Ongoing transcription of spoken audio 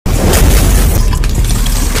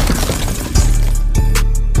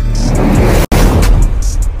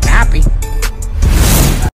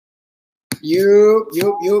You.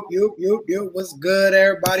 What's good,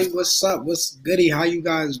 everybody? What's up? What's goody? How you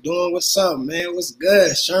guys doing? What's up, man? What's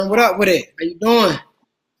good? Sherm, what up with it? How you doing?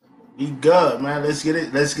 Be good, man. Let's get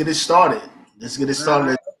it. Let's get it started. Let's get it All right, started.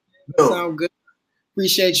 Let's go. sound good.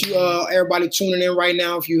 Appreciate you, everybody tuning in right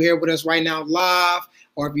now. If you're here with us right now live,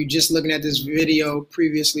 or if you're just looking at this video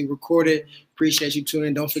previously recorded, appreciate you tuning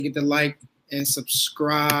in. Don't forget to like and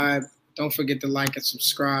subscribe. Don't forget to like and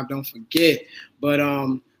subscribe. Don't forget. But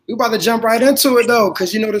we about to jump right into it though,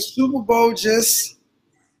 because the Super Bowl just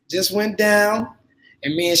went down,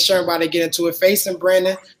 and me and Sherm about to get into it. Faise and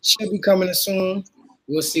Brandon should be coming in soon.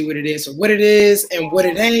 We'll see what it is. So what it is and what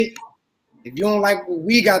it ain't. If you don't like what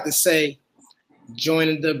we got to say, join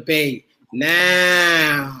the debate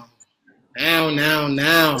now.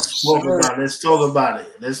 Let's talk about it. Let's talk about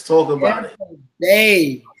it. Let's talk about it.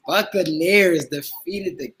 Yesterday, Buccaneers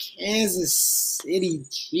defeated the Kansas City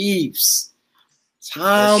Chiefs.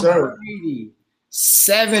 Tom Brady,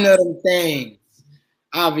 7 of them things.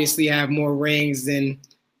 Obviously have more rings than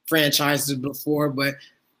franchises before, but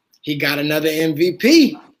he got another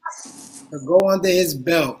MVP to go under his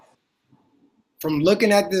belt. From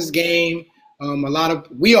looking at this game,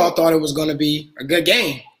 we all thought it was going to be a good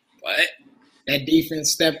game, but that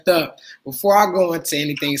defense stepped up. Before I go into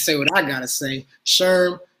anything, say what I gotta say.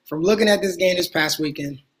 Sherm, from looking at this game this past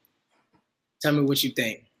weekend, tell me what you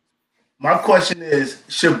think. My question is,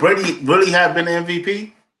 should Brady really have been an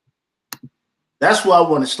MVP? That's where I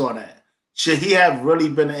want to start at. Should he have really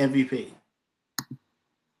been an MVP?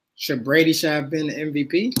 Should Brady have been an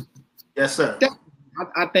MVP? Yes, sir.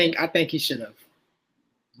 I think he should have.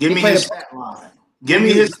 Give me his stat line. Give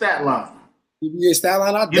me his stat line. Give me his stat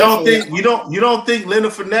line. You don't think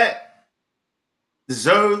Leonard Fournette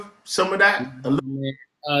deserved some of that?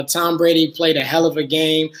 Tom Brady played a hell of a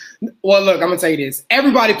game. Well, look, I'm gonna tell you this.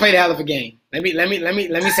 Everybody played a hell of a game. Let me say that.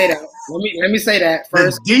 Let me say that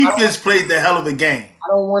first. The defense played the hell of a game. I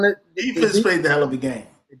don't want to. Defense played the hell of a game.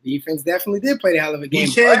 The defense definitely did play the hell of a game.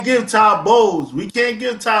 We can't give Todd Bowles. We can't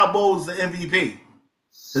give Todd Bowles the MVP.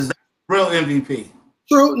 Because that's real MVP.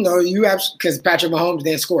 True. No, you have, because Patrick Mahomes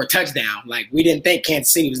didn't score a touchdown. Like, we didn't think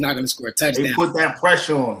Kansas City was not going to score a touchdown. They put that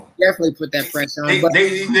pressure on them. Definitely put that pressure on them.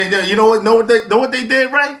 You know what they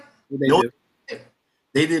did, right?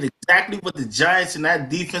 They did exactly what the Giants and that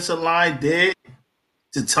defensive line did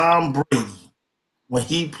to Tom Brady when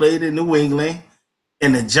he played in New England,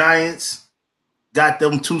 and the Giants got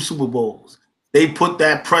them 2 Super Bowls. They put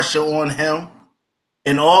that pressure on him,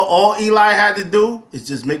 and all Eli had to do is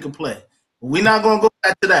just make a play. We're not going to go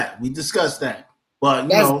back to that. We discussed that. But,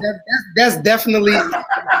 that's definitely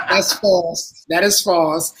that's false. That is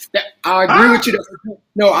false. I agree with you.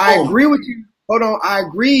 No, I agree with you. Hold on. I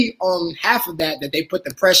agree on half of that they put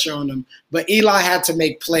the pressure on them. But Eli had to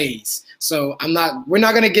make plays. So we're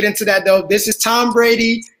not going to get into that, though. This is Tom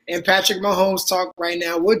Brady and Patrick Mahomes talk right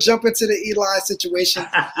now. We'll jump into the Eli situation.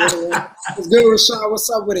 It's good, Rashad. What's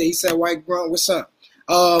up with it? He said, White Grunt, what's up?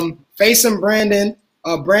 Faise and Brandon.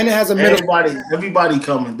 Brandon has a middle. Everybody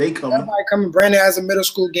coming. They coming. Everybody coming. Brandon has a middle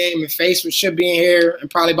school game, and Faise should be in here in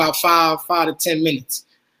probably about 5 to 10 minutes.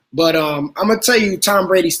 But I'm gonna tell you Tom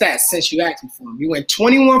Brady's stats since you asked me for him. He went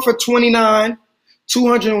 21 for 29,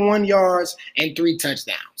 201 yards, and 3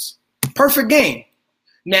 touchdowns. Perfect game.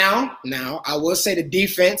 Now I will say the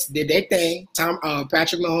defense did their thing.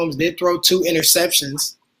 Patrick Mahomes did throw 2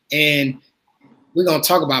 interceptions, and we're gonna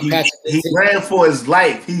talk about Patrick. He ran for his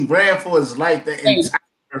life. Now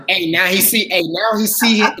he see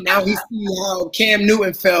how Cam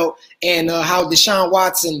Newton felt and how Deshaun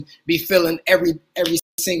Watson be feeling every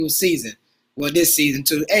single season. Well, this season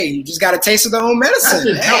too. Hey, you just got a taste of their own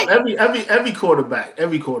medicine. Every quarterback.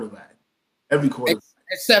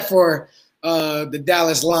 Except for the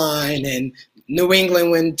Dallas line and New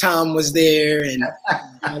England when Tom was there, and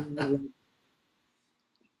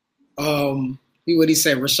what he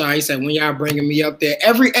said, Rashad, he said, when y'all bringing me up there,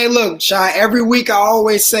 look, Shy, every week I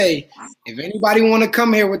always say, if anybody want to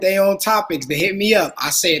come here with their own topics, they hit me up. I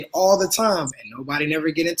say it all the time, and nobody never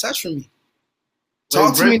get in touch with me.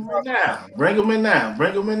 Talk to me now. Bring them in now.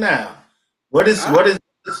 Let's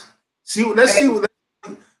see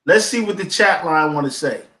what the chat line want to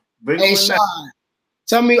say. Bring them in now.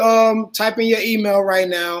 Tell me, type in your email right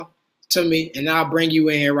now to me, and I'll bring you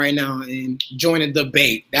in here right now and join the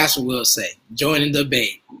debate. That's what we'll say. Join the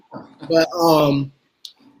debate. But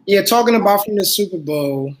talking about from the Super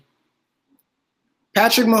Bowl,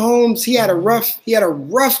 Patrick Mahomes, he had a rough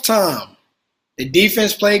time. The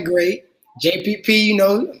defense played great. JPP,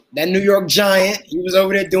 that New York Giant, he was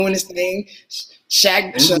over there doing his thing.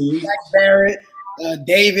 Shaq Barrett,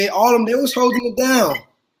 David, all of them, they was holding it down.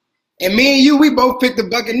 And me and you, we both picked the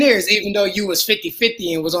Buccaneers, even though you was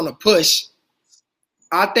 50-50 and was on a push.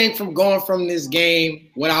 I think from going from this game,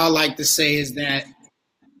 what I like to say is that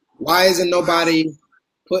why isn't nobody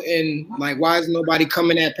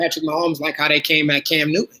coming at Patrick Mahomes like how they came at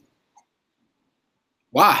Cam Newton?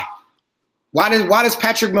 Why? Why does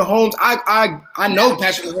Patrick Mahomes? I know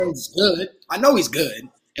Patrick Mahomes is good. I know he's good,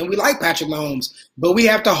 and we like Patrick Mahomes, but we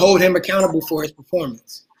have to hold him accountable for his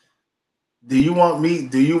performance. Do you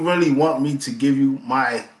really want me to give you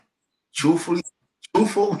my truthful?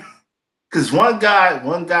 Because one guy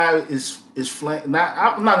is I'm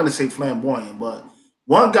not gonna say flamboyant, but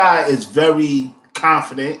one guy is very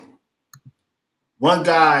confident. One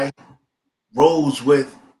guy rolls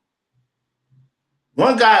with.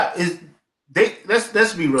 One guy is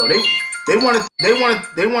let's be real. They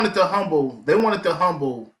wanted to humble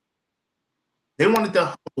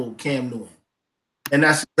Cam Newton, and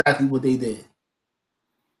that's exactly what they did.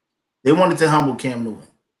 They wanted to humble Cam Newton.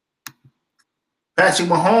 Patrick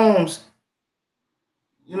Mahomes,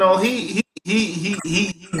 you know, he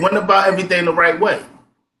went about everything the right way.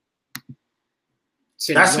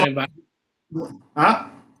 Said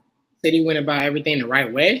he went about everything the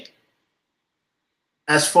right way?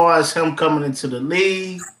 As far as him coming into the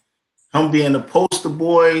league, him being the poster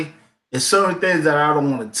boy, there's certain things that I don't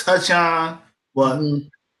want to touch on, but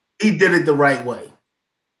he did it the right way.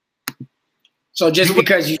 So just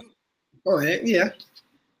because you go ahead, yeah.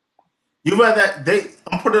 You rather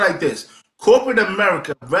I'm put it like this: corporate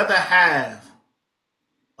America rather have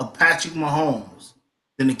a Patrick Mahomes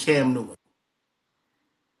than a Cam Newton.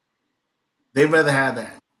 They rather have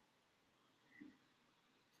that.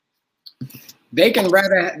 They can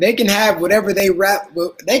have whatever they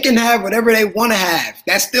have whatever they want to have.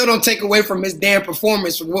 That still don't take away from his damn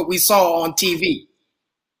performance from what we saw on TV.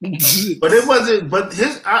 But it wasn't. But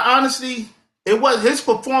honestly, it was his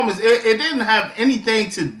performance. It didn't have anything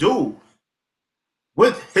to do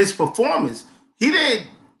with his performance.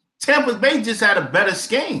 Tampa Bay just had a better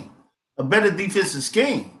scheme, a better defensive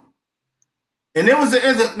scheme, and it was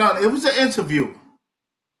an interview.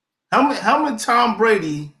 How many Tom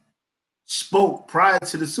Brady spoke prior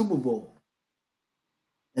to the Super Bowl,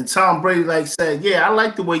 and Tom Brady said, "Yeah, I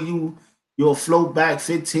like the way you'll float back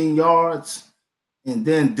 15 yards and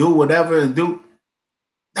then do whatever and do."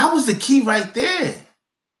 That was the key right there.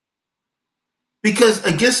 Because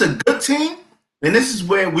against a good team, and this is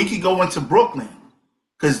where we could go into Brooklyn,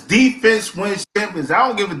 because defense wins champions. I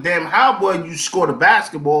don't give a damn how well you score the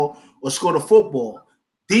basketball or score the football.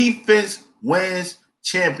 Defense wins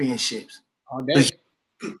championships. All day.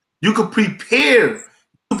 You could prepare.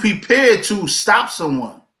 You prepare to stop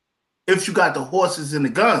someone if you got the horses and the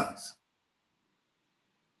guns.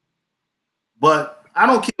 But I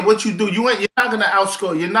don't care what you do. You're not gonna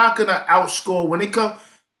outscore. You're not gonna outscore when it comes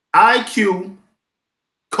IQ,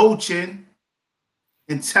 coaching,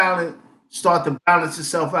 and talent start to balance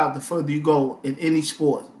itself out the further you go in any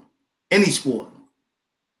sport. Any sport.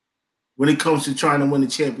 When it comes to trying to win a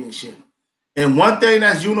championship. And one thing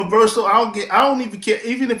that's universal, I don't even care,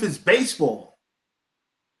 even if it's baseball.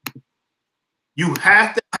 You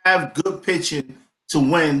have to have good pitching to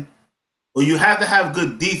win, or you have to have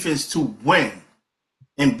good defense to win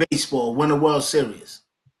in baseball, win a World Series.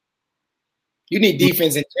 You need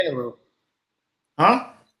defense in general. Huh?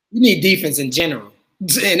 You need defense in general.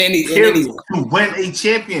 To win a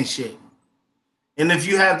championship. And if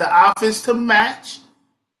you have the offense to match,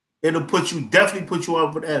 it'll definitely put you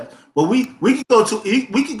over the edge. But we could go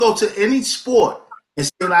to any sport and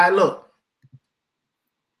say, like, look,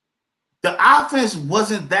 the offense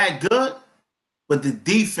wasn't that good, but the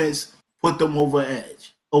defense put them over the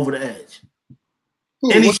edge.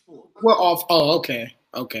 Any sport. We're off. Oh,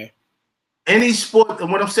 okay. Any sport, and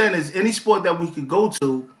what I'm saying is any sport that we could go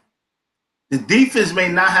to, the defense may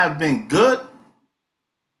not have been good.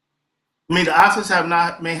 I mean, the offense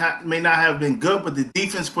may not have been good, but the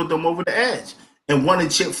defense put them over the edge and won a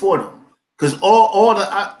chip for them. Because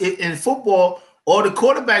in football, all the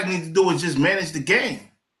quarterback needs to do is just manage the game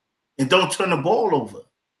and don't turn the ball over.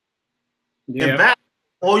 Yeah. And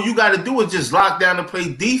all you got to do is just lock down and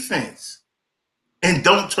play defense and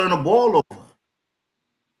don't turn the ball over.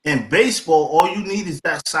 In baseball, all you need is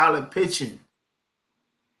that solid pitching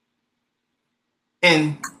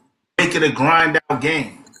and make it a grind out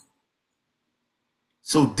game.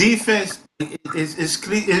 So defense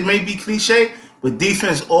it may be cliche, but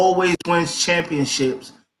defense always wins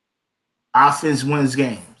championships. Offense wins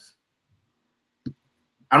games.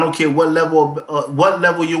 I don't care what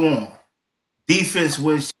level you're on. Defense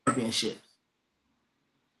wins championships.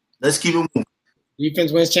 Let's keep it moving.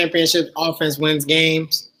 Defense wins championships. Offense wins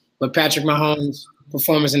games. But Patrick Mahomes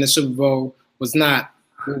performance in the Super Bowl was not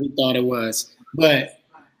what we thought it was. But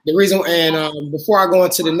the reason, and before I go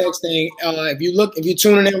into the next thing, if you're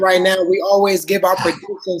tuning in right now, we always give our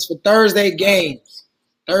predictions for Thursday games.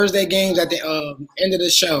 Thursday games at the end of the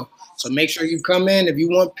show. So make sure you come in if you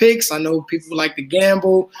want picks. I know people like to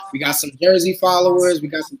gamble. We got some Jersey followers. We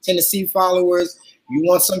got some Tennessee followers. You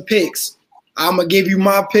want some picks. I'm going to give you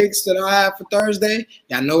my picks that I have for Thursday.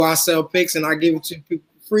 Y'all know I sell picks and I give it to people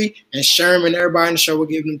for free. And Sherm and everybody in the show will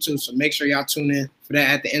give them too. So make sure y'all tune in for that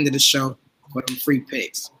at the end of the show for them free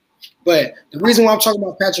picks. But the reason why I'm talking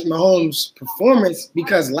about Patrick Mahomes' performance,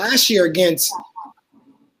 because last year against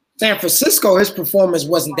San Francisco, his performance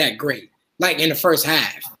wasn't that great, like in the first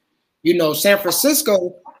half. You know, San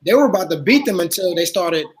Francisco, they were about to beat them until they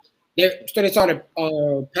started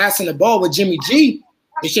passing the ball with Jimmy G.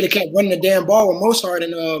 They should have kept running the damn ball with Mostert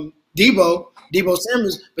and Debo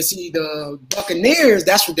Samuels. But see, the Buccaneers,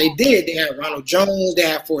 that's what they did. They had Ronald Jones, they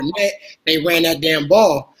had Fournette. They ran that damn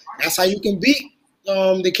ball. That's how you can beat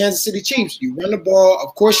the Kansas City Chiefs. You run the ball.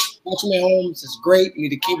 Of course, Patrick Mahomes is great. You need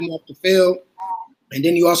to keep him off the field. And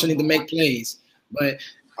then you also need to make plays. But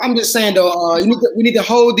I'm just saying, though, we need to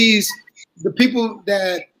hold the people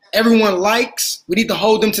that everyone likes. We need to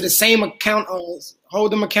hold them to the same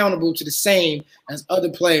hold them accountable to the same as other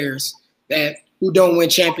players who don't win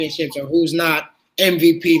championships or who's not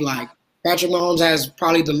MVP like. Patrick Mahomes has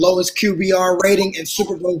probably the lowest QBR rating in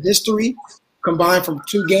Super Bowl history combined from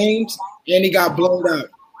 2 games, and he got blown out.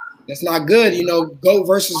 That's not good, GOAT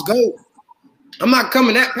versus GOAT. I'm not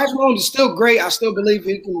coming at Patrick Mahomes is still great. I still believe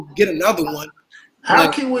he can get another one. How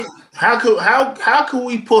can we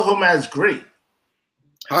put him as great?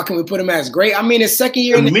 How can we put him as great? I mean, his second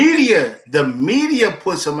year. The media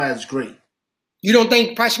puts him as great. You don't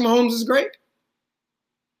think Patrick Mahomes is great?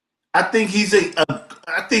 I think he's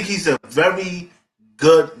a very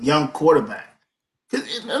good young quarterback.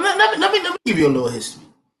 Let me give you a little history.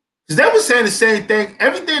 Because they were saying the same thing.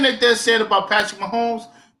 Everything that they're saying about Patrick Mahomes,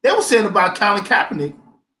 they were saying about Colin Kaepernick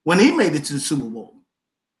when he made it to the Super Bowl.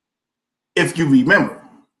 If you remember.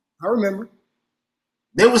 I remember.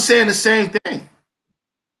 They were saying the same thing.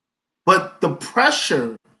 But the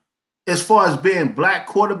pressure as far as being black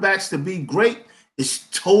quarterbacks to be great is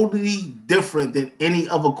totally different than any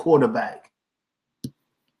other quarterback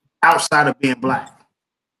outside of being black.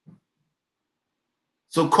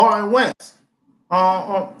 So Carson Wentz.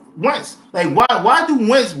 Wentz. Like why do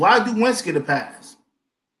Wentz get a pass?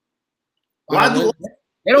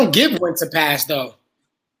 They don't give Wentz a pass though.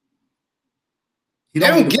 He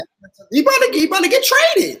about to get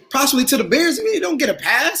traded, possibly to the Bears. He don't get a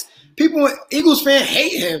pass. People, Eagles fans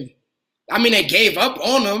hate him. I mean, they gave up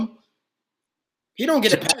on him. He don't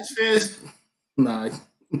get a pass. Nah.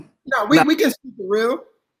 No, we can speak the real.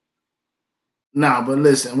 Nah, but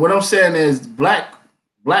listen, what I'm saying is black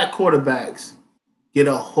quarterbacks get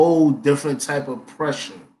a whole different type of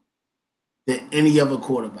pressure than any other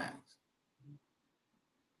quarterbacks.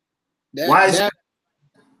 Why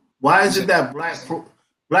is it that black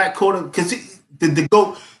quarterback? Because the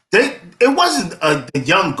GOAT, it wasn't the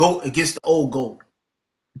young GOAT against the old GOAT.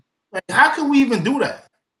 Like, how can we even do that?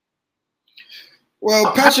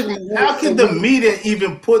 Well, Patrick, how can the media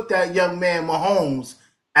even put that young man Mahomes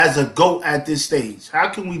as a GOAT at this stage? How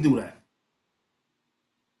can we do that?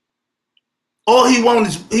 All he won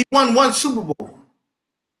one Super Bowl.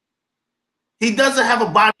 He doesn't have a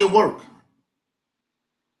body of work.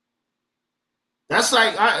 That's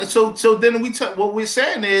like so. Then what we're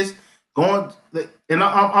saying is going, and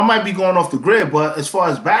I might be going off the grid, but as far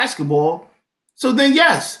as basketball, so then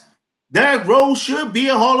yes, Derrick Rose should be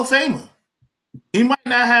a Hall of Famer. He might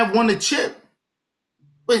not have won the chip,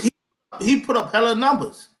 but he put up hella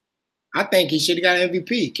numbers. I think he should have got an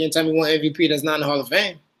MVP. Can't tell me one MVP that's not in the Hall of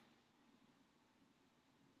Fame.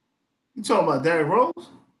 You talking about Derrick Rose?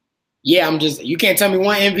 Yeah, you can't tell me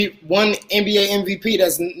one NBA MVP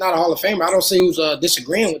that's not a Hall of Famer. I don't see who's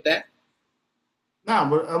disagreeing with that. Nah,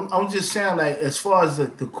 but I'm just saying, like, as far as the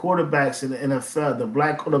quarterbacks in the NFL, the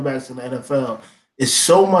black quarterbacks in the NFL, it's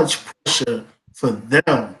so much pressure for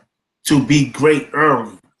them to be great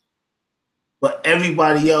early. But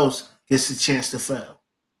everybody else gets a chance to fail.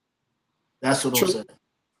 That's what I'm saying.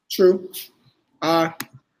 True. I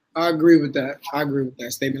agree with that. I agree with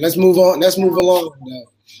that statement. Let's move on. Let's move along, though.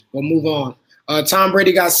 We'll move on. Tom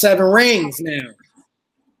Brady got 7 rings now.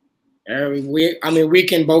 We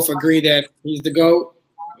can both agree that he's the GOAT.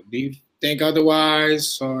 Do you think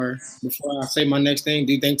otherwise? Or before I say my next thing,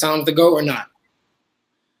 do you think Tom's the GOAT or not?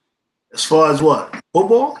 As far as what?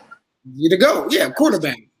 Football? You the GOAT. Yeah,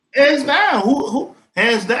 quarterback. Hands down. Who?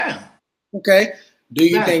 Hands down. Okay. Do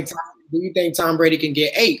you think Tom Brady can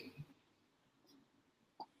get 8?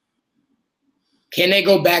 Can they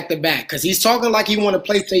go back to back? Because he's talking like he want to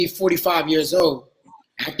play till he's 45 years old.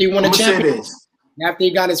 After he won a championship, after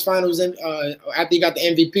he got his finals, after he got the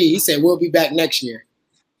MVP, he said we'll be back next year.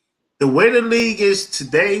 The way the league is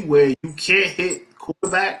today, where you can't hit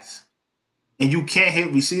quarterbacks and you can't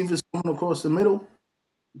hit receivers coming across the middle,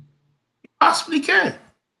 you possibly can.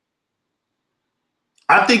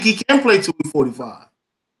 I think he can play till he's 45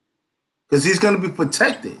 because he's going to be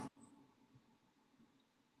protected.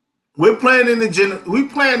 We're playing in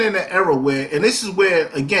the era where, and this is where,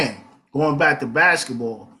 again, going back to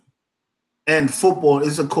basketball and football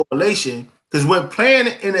is a correlation because we're playing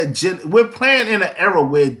in an era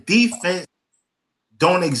where defense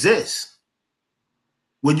don't exist.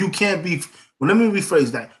 When you can't be, let me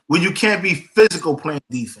rephrase that. When you can't be physical playing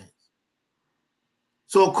defense.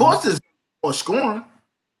 So of course there's more scoring.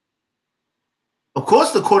 Of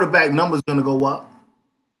course the quarterback number is going to go up.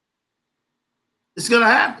 It's going to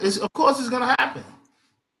happen. Of course it's going to happen.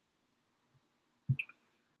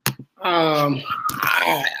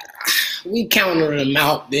 We counted them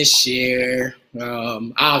out this year.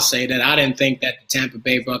 I'll say that I didn't think that the Tampa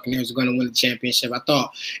Bay Buccaneers were going to win the championship. I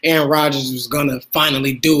thought Aaron Rodgers was going to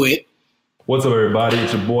finally do it. What's up, everybody?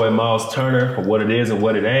 It's your boy, Miles Turner, for what it is and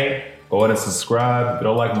what it ain't. Go ahead and subscribe. If you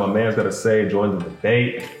don't like what my man's got to say, join the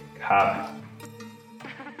debate. Copy.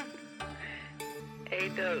 Hey,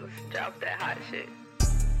 Dose, drop that hot shit.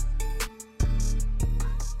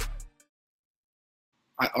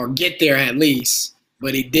 Or get there at least,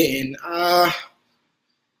 but he didn't. I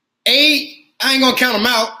ain't gonna count him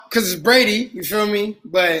out because it's Brady. You feel me?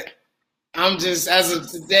 But I'm just, as of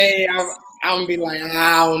today, I'm gonna be like,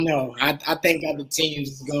 I don't know. I think other teams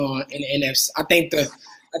is going in the NFC. I think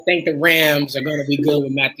the Rams are gonna be good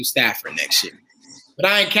with Matthew Stafford next year. But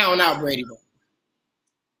I ain't counting out Brady. Bro.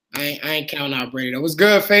 I ain't counting out Brady. That was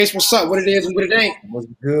good, Faise. What's up? What it is and what it ain't? What's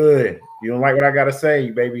good? You don't like what I gotta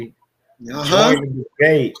say, baby? Yes,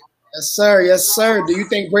 sir. Yes, sir. Do you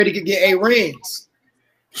think Brady could get 8 rings?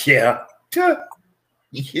 Yeah. It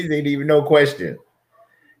ain't even no question.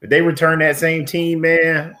 If they return that same team,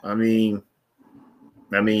 man, I mean,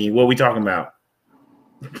 what we talking about?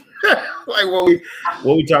 Like what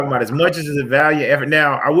we talking about? As much as it's a value effort.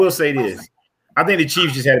 Now, I will say this: I think the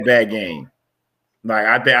Chiefs just had a bad game. Like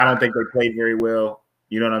I don't think they played very well.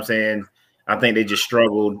 You know what I'm saying? I think they just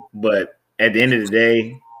struggled. But at the end of the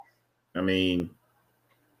day, I mean,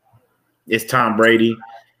 it's Tom Brady.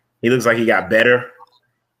 He looks like he got better.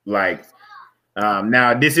 Like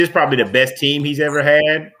now, this is probably the best team he's ever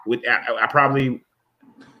had. With I probably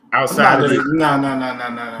outside of the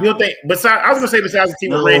no. You don't think? Besides, I was gonna say besides the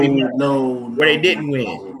team with Randy, where they didn't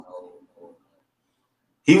win.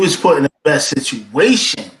 He was put in the best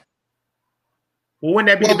situation. Well,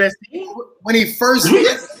 wouldn't that be the best team? When he first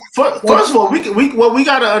first of all, what we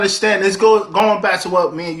gotta understand is going back to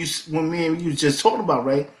what me and you just talking about,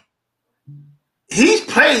 right? He's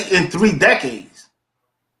played in 3 decades.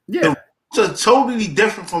 Yeah. The Rams are totally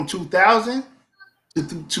different from 2000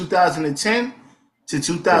 to 2010 to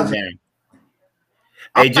 2000.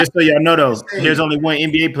 Hey, just so y'all know, though, there's only one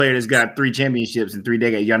NBA player that's got 3 championships in 3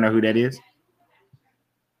 decades. Y'all know who that is?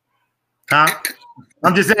 Huh?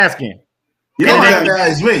 I'm just asking. You know that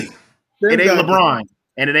guy's me. It ain't LeBron.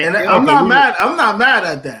 And it ain't. I'm not mad. I'm not mad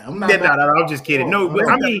at that. I'm just kidding. No, but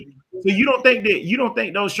I mean, so you don't think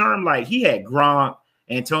those Sherm, like he had Gronk,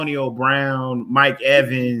 Antonio Brown, Mike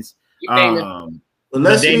Evans. But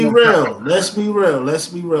let's be real. Let's be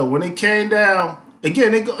real. When it came down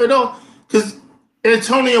again, because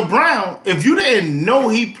Antonio Brown, if you didn't know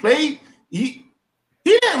he played, he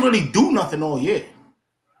didn't really do nothing all year.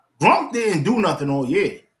 Gronk didn't do nothing all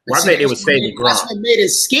year. Well, I think they were saving Gronk. That's what made it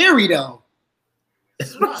scary, though.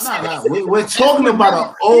 No. We're talking about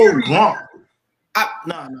an old Gronk.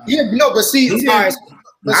 Yeah, no, but see, I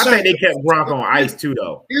think they kept Gronk on ice too,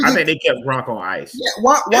 though. I think they kept Gronk on ice. Yeah,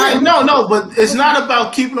 why? No, but it's not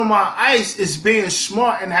about keeping him on ice. It's being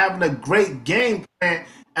smart and having a great game plan.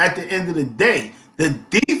 At the end of the day, the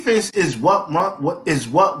defense is what won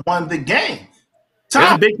the game. It's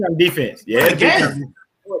a big time defense. Yeah, again.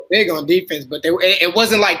 Big on defense, but it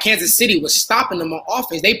wasn't like Kansas City was stopping them on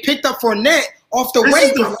offense. They picked up Fournette off the waiver.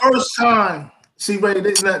 This is the first time. See, Ray,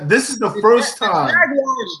 this is the first time. The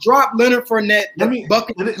Jaguars dropped Leonard Fournette. Let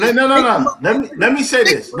me say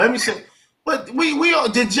this. But we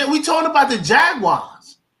talking about the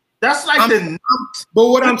Jaguars. That's like But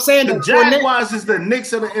what I'm saying, the Jaguars is the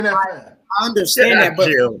Knicks of the NFL. I understand that, but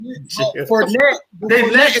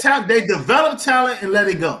Fournette, they develop talent and let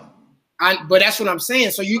it go. But that's what I'm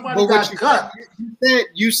saying. So you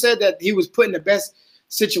said that he was put in the best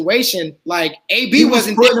situation. Like AB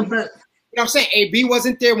wasn't. I'm saying AB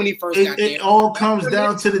wasn't there when he first got there. It all comes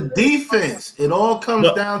down to the defense. It all comes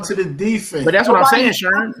down to the defense. But that's what I'm saying,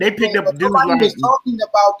 Sherm. They picked up dudes nobody like was talking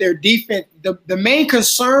about their defense. The main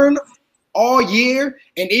concern all year,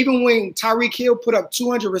 and even when Tyreek Hill put up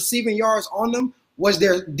 200 receiving yards on them, was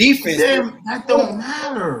their defense. That don't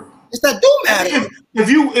matter. It's that do matter.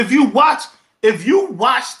 If you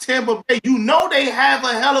watch Tampa Bay, you know they have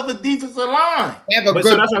a hell of a defensive line. So that's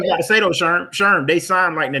what I was about to say though, Sherm. They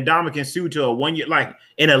signed like Ndamukong Suh to a 1 year, like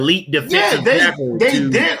an elite defensive tackle. They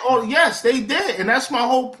did. Oh yes, they did, and that's my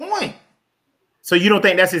whole point. So you don't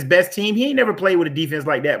think that's his best team? He ain't never played with a defense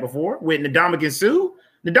like that before with Ndamukong Suh.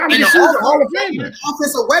 Ndamukong Suh is a Hall of Famer.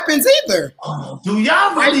 Offensive weapons either. Do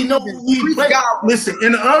y'all really know who he played? Listen,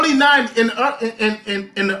 in the early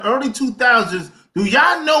in the early 2000s, do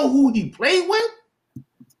y'all know who he played with?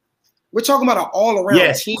 We're talking about an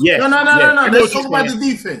all-around team. Yes. No. Let's talk about the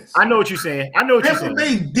defense. I know what you're saying. Tampa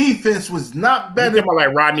Bay defense was not better. You're talking about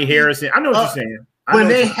like Rodney Harrison. I know what you're saying.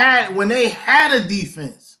 When they had a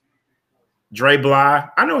defense. Dre Bly.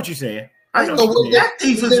 I know what you're saying. That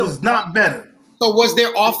defense was not better. So was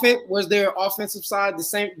their offensive side the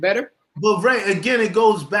same better? But Ray, again, it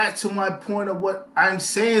goes back to my point of what I'm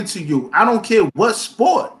saying to you. I don't care what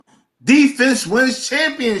sport. Defense wins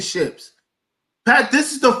championships. Pat,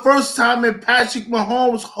 this is the first time in Patrick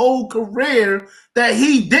Mahomes' whole career that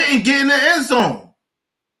he didn't get in the end zone.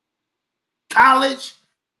 College,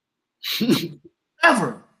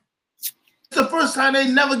 ever. It's the first time they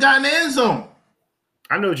never got in the end zone.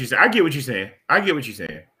 I know what you're saying. I get what you're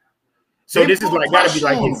saying. So this is like got to be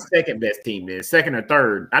like his second best team, then second or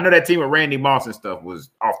third. I know that team with Randy Moss and stuff was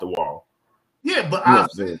off the wall. Yeah,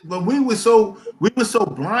 but we were so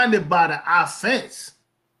blinded by the offense,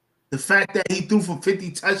 the fact that he threw for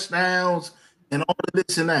 50 touchdowns and all of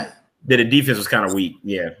this and that. That the defense was kind of weak,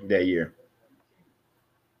 that year.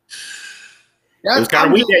 It was kind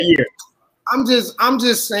of weak that year. I'm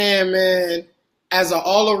just saying, man. As an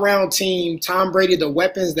all-around team, Tom Brady, the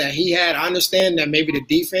weapons that he had, I understand that maybe the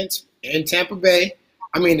defense in Tampa Bay.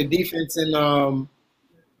 The defense and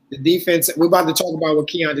the defense. We're about to talk about what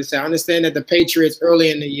Keon just said. I understand that the Patriots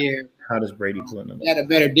early in the year. How does Brady play them? Had a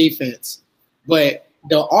better defense, but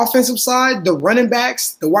the offensive side, the running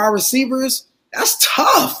backs, the wide receivers, that's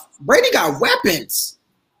tough. Brady got weapons.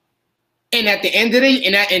 And at the end of the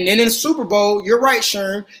and then in the Super Bowl, you're right,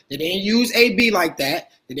 Sherm. They didn't use AB like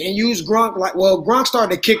that. They didn't use Gronk Gronk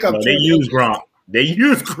started to kick up. No, they used Gronk. They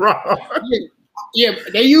used Gronk. Yeah,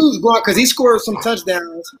 they used Gronk because he scored some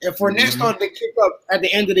touchdowns, and Fournette started to kick up at the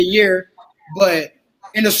end of the year. But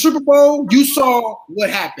in the Super Bowl, you saw what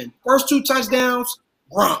happened. First 2 touchdowns,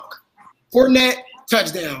 Gronk. Fournette,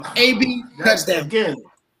 touchdown. AB, touchdown. Again.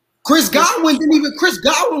 Chris Godwin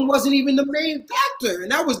wasn't even the main factor,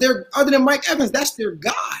 and that was other than Mike Evans, that's their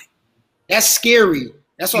guy. That's scary.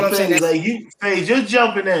 That's what I'm saying. Faise, you're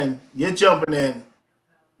jumping in. You're jumping in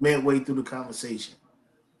midway through the conversation.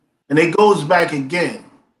 And it goes back again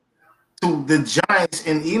to the Giants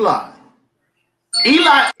and Eli.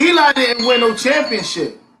 Eli didn't win no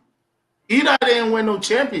championship.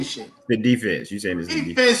 The defense. You saying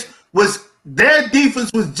this their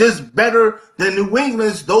defense was just better than New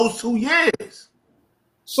England's those 2 years.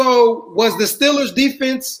 So was the Steelers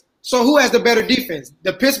defense? So who has the better defense?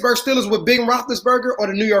 The Pittsburgh Steelers with Ben Roethlisberger or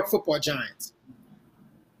the New York Football Giants?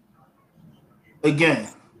 Again,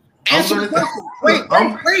 answer the question.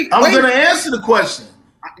 I'm going to answer the question.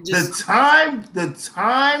 The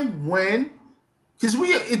time when, because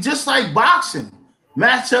it's just like boxing.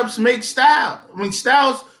 Matchups make style.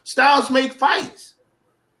 Styles make fights.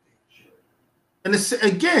 And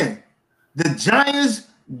again, the Giants'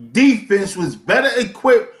 defense was better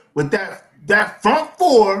equipped with that front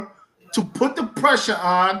four to put the pressure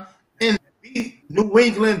on and beat New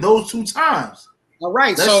England those 2 times. All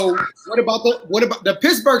right. So what about the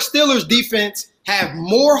Pittsburgh Steelers defense have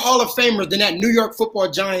more Hall of Famers than that New York Football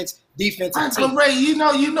Giants defense? Ray, you know,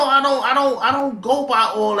 I don't go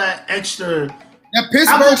by all that extra. I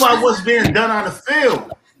go by what's being done on the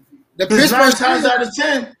field. Because 9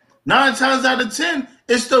 times out of 10,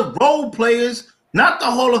 it's the role players, not the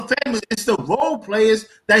Hall of Famers. It's the role players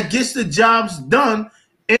that gets the jobs done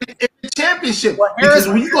in the championship. Because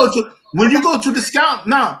when you go to the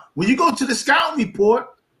scout report,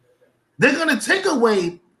 they're gonna take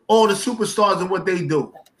away all the superstars and what they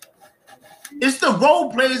do. It's the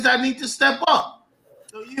role players that need to step up.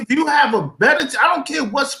 So if you have a better, I don't care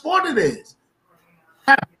what sport it is,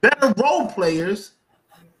 have better role players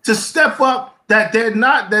to step up. That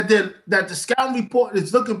the scouting report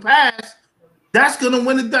is looking past, that's gonna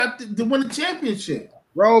win the championship.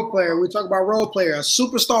 Role player. We talk about role player. A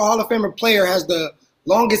superstar Hall of Famer player has the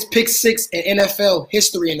longest pick six in NFL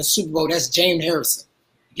history in the Super Bowl. That's James Harrison.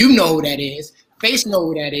 You know who that is. Faise know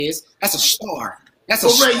who that is. That's a star. That's a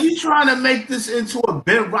Well, star. Ray, you trying to make this into a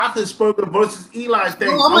Ben Roethlisberger versus Eli thing?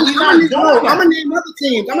 No, I'm gonna name other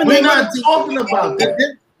teams. We're not talking about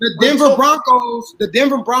that. The Denver Broncos. The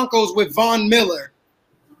Denver Broncos with Von Miller,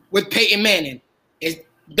 with Peyton Manning, is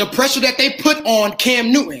the pressure that they put on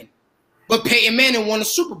Cam Newton, but Peyton Manning won a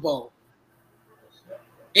Super Bowl.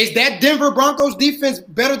 Is that Denver Broncos defense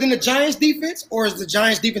better than the Giants defense, or is the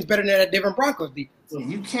Giants defense better than that Denver Broncos defense?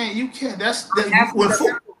 You can't.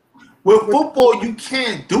 With football, you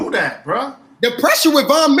can't do that, bro. The pressure with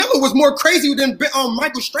Von Miller was more crazy than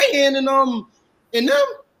Michael Strahan and them.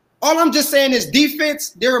 All I'm just saying is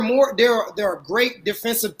defense. There are great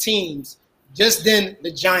defensive teams just than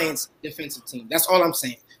the Giants defensive team. That's all I'm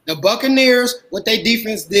saying. The Buccaneers, what their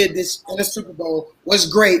defense did this in the Super Bowl was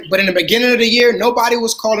great, but in the beginning of the year, nobody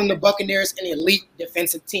was calling the Buccaneers an elite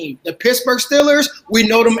defensive team. The Pittsburgh Steelers, we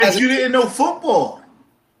know them as you didn't know football.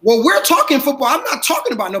 Well, we're talking football. I'm not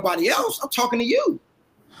talking about nobody else. I'm talking to you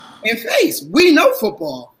and Faise. We know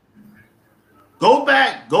football. Go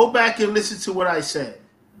back and listen to what I said.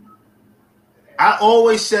 I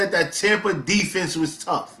always said that Tampa defense was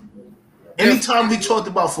tough. Anytime we talked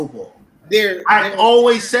about football, I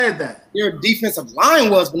always said that. Their defensive line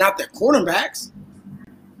was, but not their quarterbacks.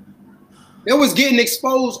 They was getting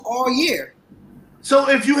exposed all year. So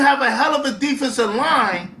if you have a hell of a defensive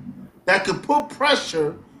line that could put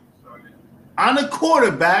pressure on the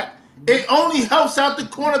quarterback, it only helps out the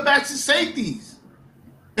cornerbacks and safeties.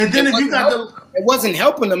 And then it wasn't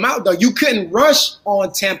helping them out though. You couldn't rush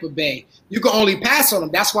on Tampa Bay. You could only pass on them.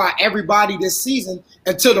 That's why everybody this season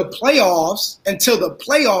until the playoffs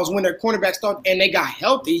when their cornerbacks started and they got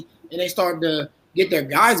healthy and they started to get their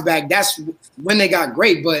guys back, that's when they got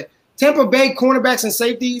great. But Tampa Bay cornerbacks and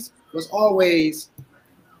safeties was always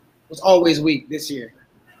weak this year.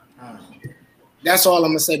 That's all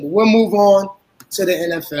I'm gonna say. But we'll move on to the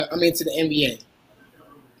to the NBA.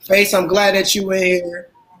 Faise, I'm glad that you in here,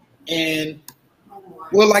 and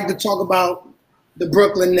we'd like to talk about the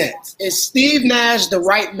Brooklyn Nets. Is Steve Nash the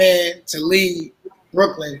right man to lead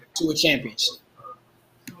Brooklyn to a championship?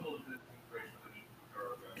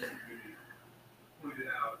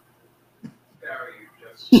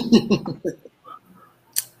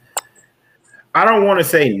 I don't want to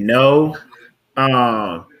say no.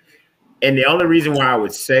 And the only reason why I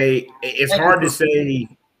would say it's hard to say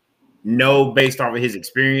no based off of his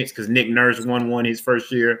experience because Nick Nurse won one his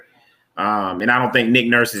first year. And I don't think Nick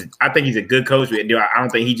Nurse I think he's a good coach, but I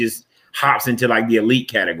don't think he just hops into like the elite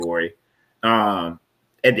category. At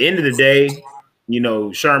the end of the day,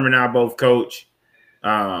 Sherm and I both coach.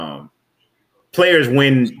 Players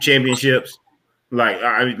win championships.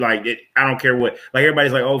 I don't care what. Like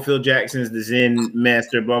everybody's like, oh, Phil Jackson's the Zen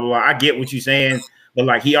master, blah blah blah. I get what you're saying, but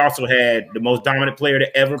like he also had the most dominant player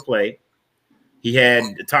to ever play. He had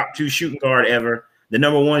the top 2 shooting guard ever, the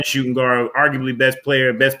number 1 shooting guard, arguably best player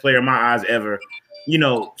in my eyes ever.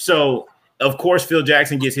 So of course Phil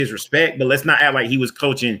Jackson gets his respect, but let's not act like he was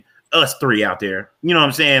coaching us 3 out there. You know what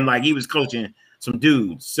I'm saying? Like he was coaching some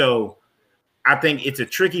dudes. So I think it's a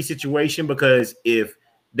tricky situation because if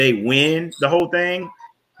they win the whole thing,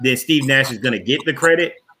 then Steve Nash is going to get the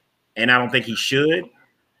credit, and I don't think he should.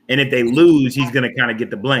 And if they lose, he's going to kind of get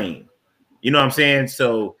the blame. You know what I'm saying?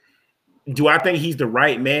 So do I think he's the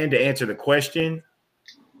right man to answer the question?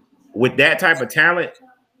 With that type of talent,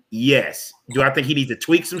 yes. Do I think he needs to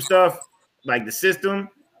tweak some stuff, like the system?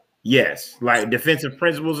 Yes. Like defensive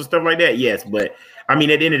principles and stuff like that? Yes. But, I mean,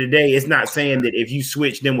 at the end of the day, it's not saying that if you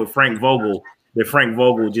switch them with Frank Vogel, that Frank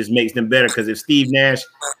Vogel just makes them better. Because if Steve Nash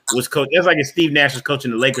was coaching, it's like if Steve Nash was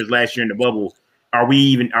coaching the Lakers last year in the bubble, are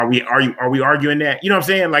we arguing that? You know what I'm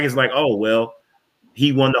saying? Like it's like, oh well,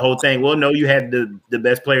 he won the whole thing. Well, no, you had the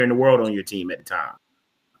best player in the world on your team at the time.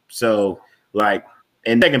 So like,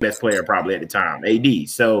 and second best player probably at the time, AD.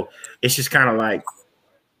 So it's just kind of like,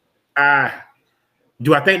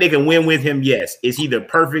 do I think they can win with him? Yes. Is he the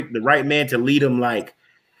right man to lead them like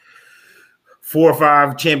 4 or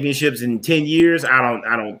 5 championships in 10 years? I don't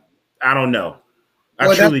know.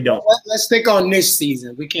 I truly don't. Let's stick on this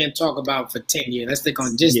season. We can't talk about for 10 years. Let's stick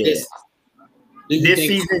on just this. This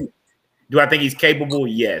season, do I think he's capable?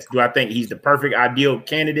 Yes. Do I think he's the perfect ideal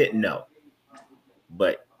candidate? No.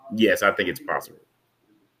 But yes, I think it's possible.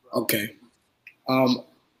 Okay.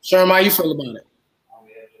 Sherm, how you feel about it?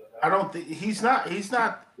 I don't think he's not.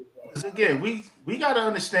 Again, we got to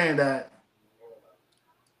understand that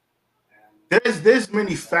there's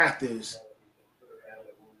many factors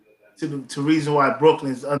to reason why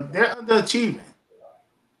Brooklyn's they're underachieving.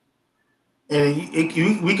 and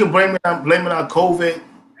we can blame it on COVID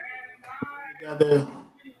together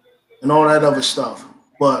and all that other stuff.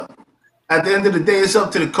 But at the end of the day, it's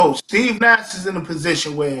up to the coach. Steve Nash is in a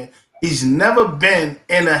position where he's never been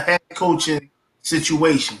in a head coaching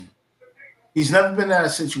situation. He's never been in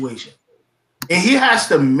that situation. And he has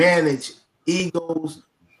to manage egos,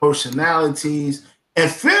 personalities.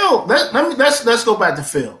 And Phil, let's go back to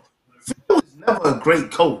Phil. Phil was never a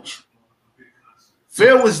great coach.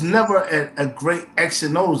 Phil was never a great X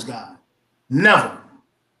and O's guy. Never.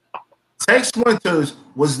 Tex Winters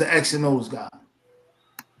was the X and O's guy.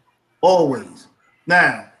 Always.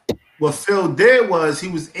 Now, what Phil did was he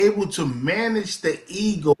was able to manage the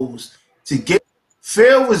egos to get.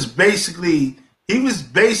 Phil was basically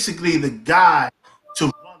the guy to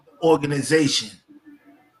run the organization.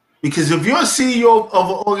 Because if you're a CEO of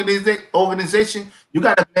an organization, you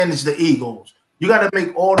got to manage the egos. You got to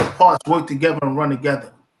make all the parts work together and run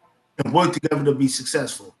together and work together to be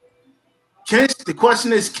successful. The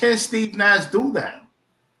question is, can Steve Nash do that?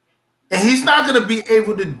 And he's not going to be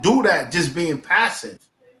able to do that just being passive.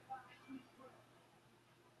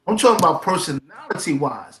 I'm talking about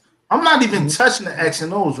personality-wise. I'm not even touching the X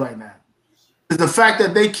and O's right now. The fact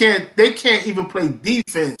that they can't even play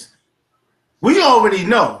defense. We already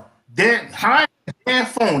know Dan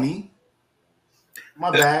Phoney, my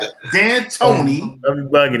bad, Dan Tony. I'm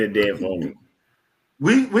bugging it, Dan Phoney.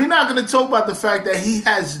 We're not going to talk about the fact that he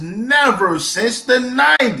has never, since the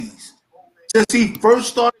 90s, since he first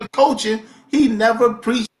started coaching, he never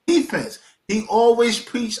preached defense. He always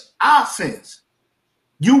preached offense.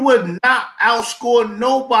 You would not outscore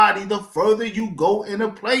nobody the further you go in the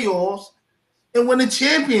playoffs and win a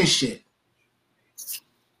championship.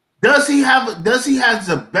 Does he have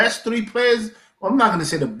the best three players? Well, I'm not going to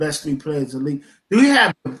say the best three players in the league. Do he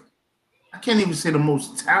have? I can't even say the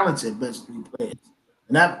most talented best three players.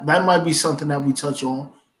 And that might be something that we touch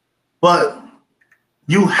on. But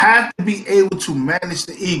you have to be able to manage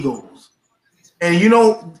the egos. And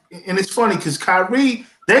and it's funny because Kyrie,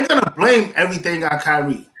 they're going to blame everything on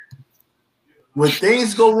Kyrie. When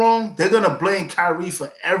things go wrong, they're going to blame Kyrie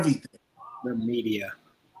for everything. The media.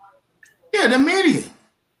 Yeah, the media.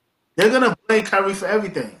 They're going to blame Kyrie for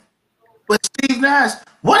everything. But Steve Nash,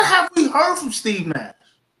 what have we heard from Steve Nash?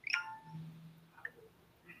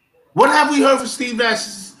 What have we heard from Steve Nash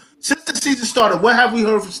since the season started? What have we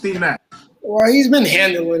heard from Steve Nash? Well, he's been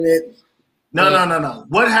handling it. No.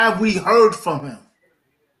 What have we heard from him?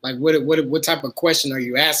 Like, what type of question are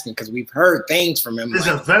you asking? Because we've heard things from him. It's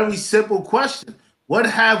a very simple question. What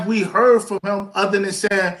have we heard from him other than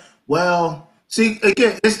saying, well, see,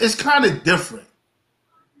 again, it's kind of different.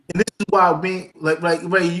 And this is why being like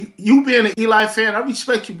you being an Eli fan, I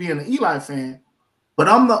respect you being an Eli fan, but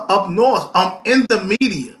I'm up north. I'm in the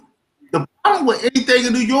media. The problem with anything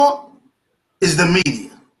in New York is the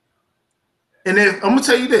media. And I'm gonna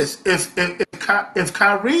tell you this: if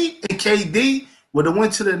Kyrie and KD would have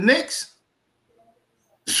went to the Knicks,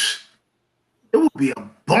 it would be a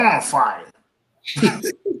bonfire.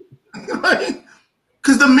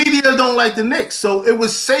 Because the media don't like the Knicks, so it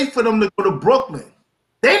was safe for them to go to Brooklyn.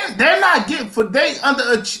 They're not getting they're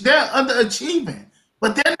underachieving,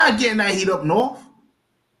 but they're not getting that heat up north.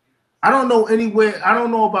 I don't know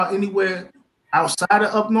about anywhere outside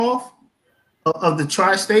of up north of the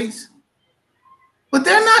tri-states, but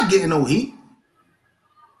they're not getting no heat.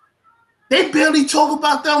 They barely talk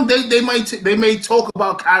about them. They may talk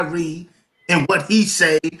about Kyrie and what he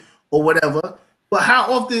say or whatever, but how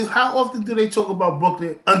often do they talk about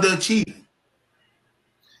Brooklyn underachieving?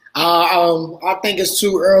 I think it's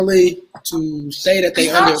too early to say that they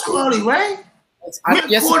underachieved. It's not too early, right?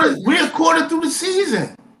 We're a quarter through the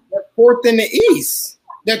season. They're fourth in the East.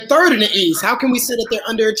 They're third in the East. How can we say that they're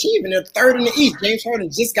underachieving? They're third in the East. James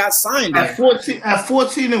Harden just got signed at 14. At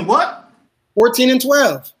 14 and what? 14 and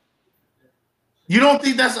 12. You don't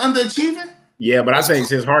think that's underachieving? Yeah, but I think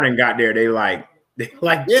since Harden got there, they like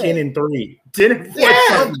 10 and 3. 10 and 4.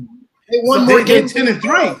 Yeah. They won more games. 10 and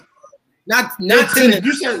 3. Not 10 and 3.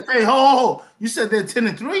 You said, hey, hold. You said they're 10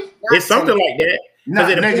 and 3? It's something like that. No,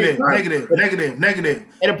 negative.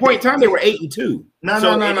 At a point in time, they were 8 and 2.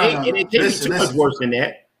 No. And it can't be too much worse than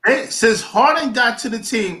that. Hey, since Harden got to the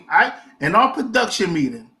team, in our production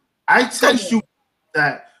meeting, I text you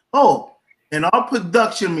that. In our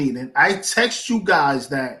production meeting, I text you guys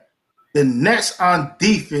that the Nets on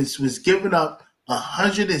defense was giving up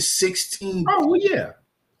 116. Oh, well, yeah.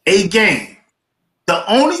 A game. The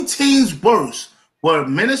only teams worse were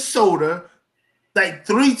Minnesota, like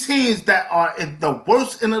 3 teams that are the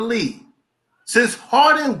worst in the league. Since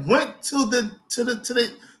Harden went to the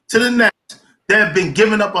Nets, they have been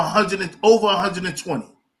giving up over 120.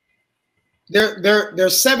 they're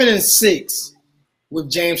 7-6 with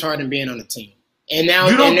James Harden being on the team. And now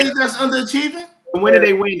you don't think that's underachieving? When did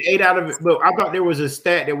they win 8 out of it? But I thought there was a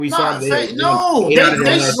stat that we saw. They've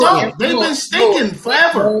been stinking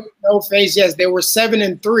forever. No, Faise, yes, they were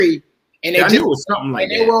 7-3, and they I knew it was something like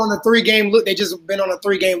that. They were on a 3-game. They just been on a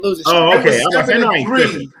 3-game losing streak. Oh, okay. They have been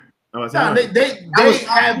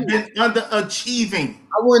underachieving.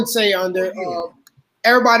 I wouldn't say under.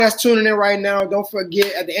 Everybody that's tuning in right now, don't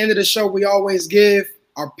forget at the end of the show we always give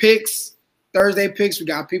our picks. Thursday picks. We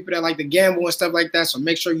got people that like to gamble and stuff like that. So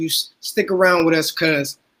make sure you stick around with us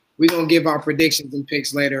because we're going to give our predictions and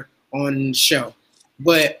picks later on the show.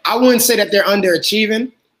 But I wouldn't say that they're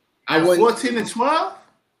underachieving. I wouldn't. 14 and 12?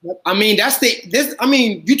 I mean,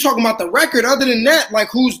 you talking about the record. Other than that, like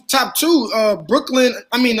who's top two?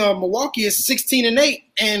 Milwaukee is 16-8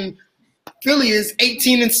 and Philly is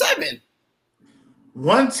 18-7.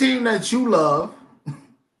 One team that you love.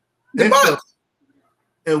 The Bucks.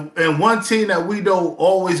 And one team that we know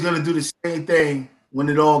always going to do the same thing when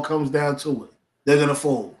it all comes down to it. They're going to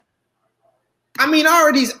fold. I mean, I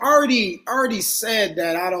already said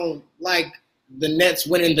that I don't like the Nets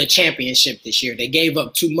winning the championship this year. They gave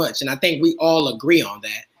up too much, and I think we all agree on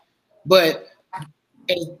that. But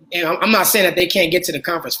and I'm not saying that they can't get to the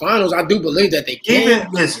conference finals. I do believe that they can.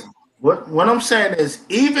 What I'm saying is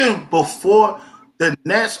even before the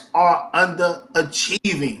Nets are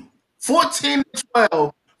underachieving,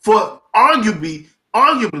 14-12 for arguably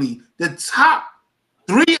the top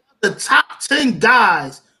 3 of the top 10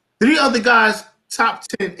 guys, 3 other guys top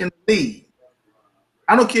 10 in the league.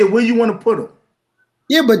 I don't care where you want to put them.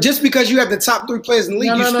 Yeah, but just because you have the top 3 players in the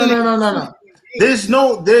league, no.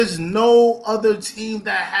 There's no other team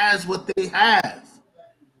that has what they have.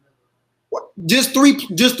 What? Just three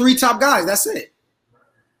top guys. That's it.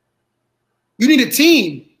 You need a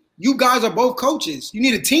team. You guys are both coaches. You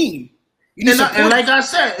need a team. And like I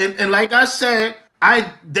said,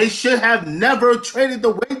 they should have never traded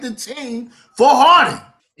the team for Harden.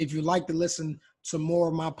 If you'd like to listen to more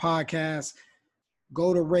of my podcasts,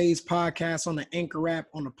 go to Ray's Podcast on the Anchor app,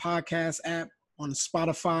 on the podcast app, on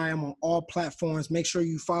Spotify. I'm on all platforms. Make sure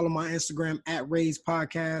you follow my Instagram at Ray's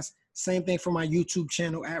Podcast. Same thing for my YouTube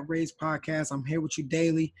channel at Ray's Podcast. I'm here with you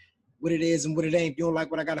daily. What it is and what it ain't. If you don't like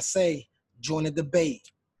what I got to say, join the debate.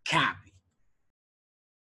 Copy.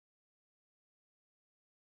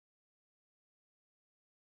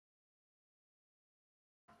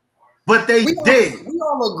 But they did. We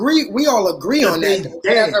all agree on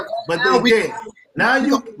that. But they did. Now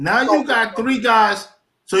you got 3 guys.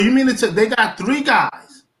 So you mean they got 3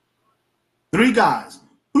 guys. 3 guys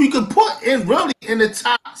who you could put in really in the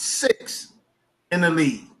top 6 in the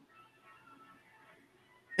league.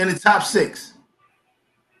 In the top 6.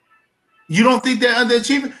 You don't think they're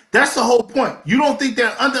underachieving? That's the whole point. You don't think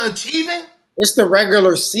they're underachieving? It's the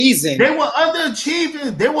regular season. They were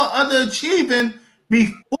underachieving.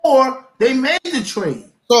 Before they made the trade.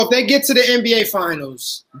 So if they get to the NBA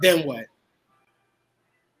Finals, then what?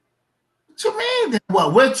 What you mean? Then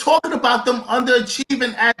what? We're talking about them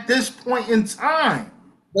underachieving at this point in time.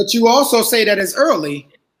 But you also say that it's early.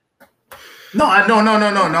 No. I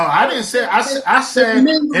didn't say. I said.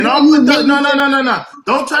 And all no.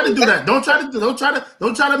 Don't try to do that. Don't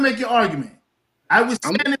try to make your argument. I was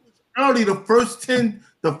saying it was early. The first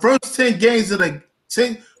 10 games of the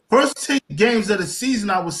 10. First 10 games of the season,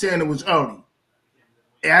 I was saying it was early.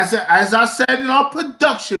 As I said in our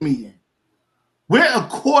production meeting, we're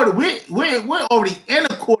already in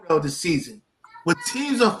a quarter of the season when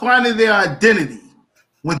teams are finding their identity,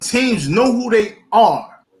 when teams know who they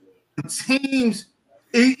are, when teams,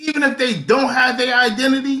 even if they don't have their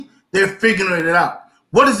identity, they're figuring it out.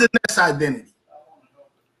 What is the Nets' identity?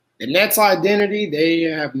 The Nets' identity, they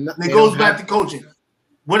have nothing. It goes back to coaching.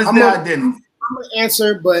 What is their identity? I'm going to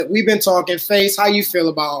answer, but we've been talking. Faise, how you feel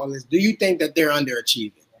about all this? Do you think that they're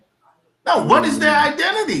underachieving? No, what is their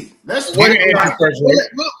identity? Let's we'll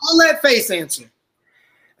let Faise answer.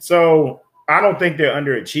 So I don't think they're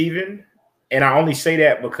underachieving. And I only say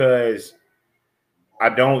that because I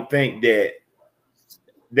don't think that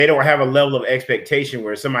they don't have a level of expectation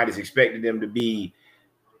where somebody's expecting them to be,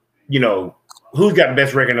 who's got the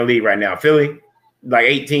best record in the league right now? Philly? Like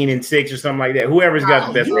 18-6 or something like that. Whoever's got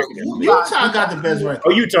the best record. Utah got the best record.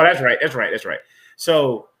 Oh, Utah. That's right.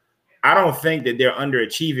 So I don't think that they're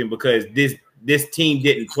underachieving because this team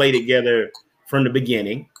didn't play together from the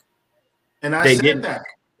beginning. And they said that.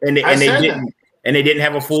 And they didn't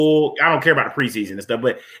have a full. I don't care about the preseason and stuff,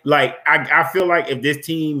 but like I feel like if this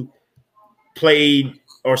team played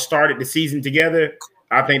or started the season together,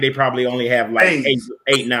 I think they probably only have like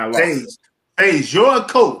 8-9 losses. Faise, you're a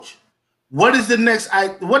coach. what is the next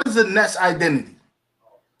identity?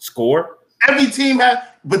 Score. Every team has,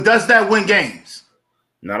 but does that win games?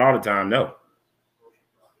 Not all the time, no.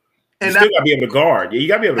 And you still gotta be able to guard. Yeah, you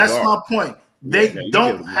gotta be able to guard. That's my point. They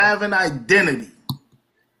don't have an identity.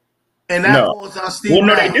 And that goes on Steve. Well,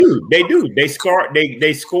 no, they do. They do. They score,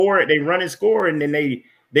 they run and score, and then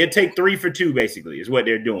they'll take 3 for 2, basically, is what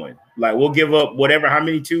they're doing. Like, we'll give up whatever, how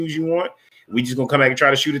many twos you want. We just gonna come back and try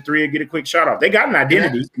to shoot a 3 and get a quick shot off. They got an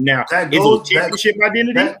identity. Now, is it a championship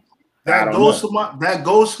identity? That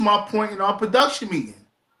goes to my point in our production meeting.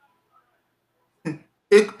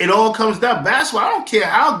 It all comes down basketball. I don't care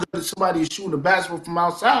how good somebody is shooting the basketball from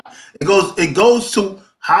outside. It goes to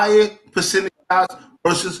higher percentage shots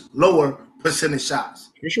versus lower percentage shots.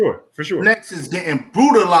 For sure. Next is getting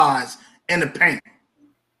brutalized in the paint.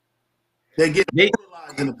 They get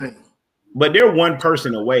brutalized in the paint. But they're one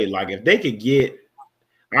person away. Like, if they could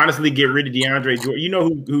honestly get rid of DeAndre Jordan, you know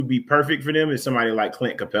who'd be perfect for them is somebody like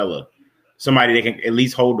Clint Capella. Somebody that can at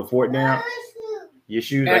least hold the fort down. Your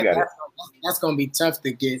shoes, I got it. That's gonna be tough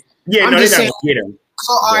to get. Yeah, they're not gonna get him.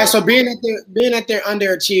 So all right, so being that they're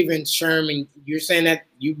underachieving, Sherman, you're saying that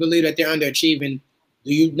you believe that they're underachieving.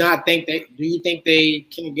 Do you think they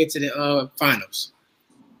can get to the finals?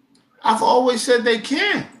 I've always said they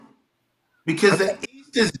can. Because the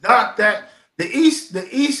East is not that the East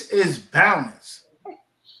is balanced.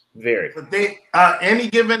 Very. But they any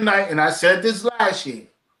given night, and I said this last year,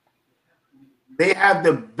 they have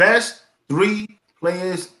the best 3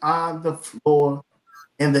 players on the floor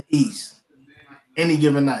in the East any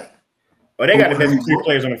given night. Oh, they got the best 3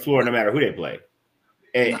 players on the floor no matter who they play.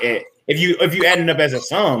 And if you adding up as a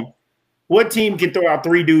sum, what team can throw out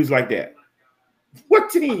 3 dudes like that?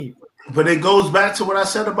 What team? But it goes back to what I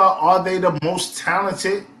said about, are they the most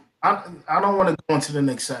talented? I don't want to go into the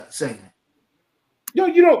next segment. No,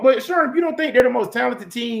 you don't. But sure, you don't think they're the most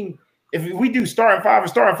talented team. If we do starting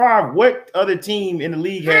 5, what other team in the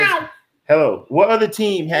league has? Hello, what other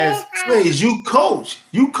team has? Please, you coach.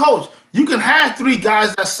 You can have 3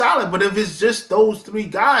 guys that's solid, but if it's just those 3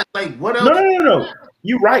 guys, like what else? No.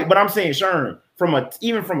 You're right, but I'm saying, Sherm,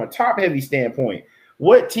 even from a top heavy standpoint,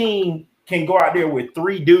 what team can go out there with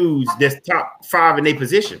 3 dudes that's top 5 in their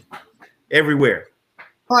position everywhere?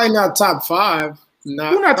 Probably not top 5. Who's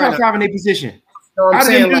not top 5 in their position? You know what I'm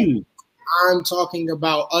saying? Like, I'm talking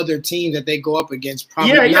about other teams that they go up against.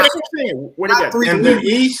 Probably that's what I'm saying. What not 3 in the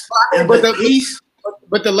East,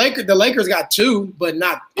 but the Lakers got 2, but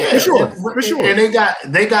not for sure. And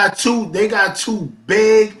they got 2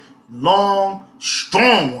 big, long,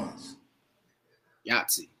 strong ones.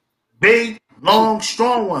 Yahtzee. Big, long,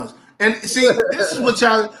 strong ones. And see, this is what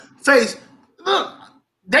y'all face. Look,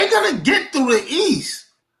 they're gonna get through the East,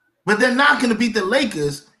 but they're not gonna beat the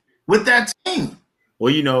Lakers with that team. Well,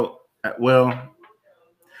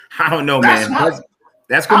 I don't know, man.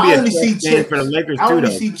 That's gonna be a tough game for the Lakers too. I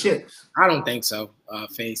only see chips. I don't think so,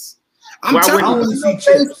 Faise. I'm telling you,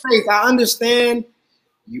 Faise. I understand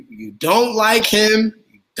you don't like him.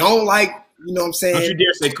 You don't like, you know what I'm saying? Don't you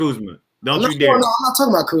dare say Kuzma. Don't you dare. No, I'm not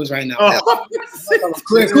talking about Kuz right now.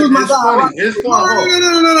 Kuz, my guy. It's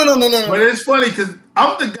funny. No. But it's funny because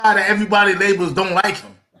I'm the guy that everybody labels don't like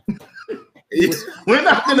him. We're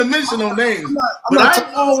not going to mention no names.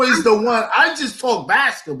 I'm always the one. I just talk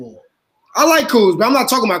basketball. I like Kuz, but I'm not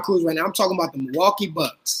talking about Kuz right now. I'm talking about the Milwaukee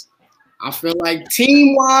Bucks. I feel like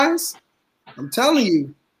team-wise, I'm telling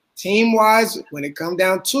you, team-wise, when it comes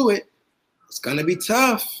down to it, it's going to be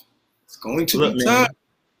tough. It's going to be tough.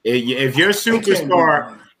 If your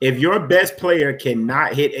superstar, if your best player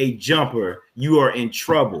cannot hit a jumper, you are in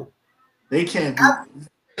trouble. They can't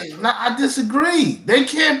beat. I disagree. They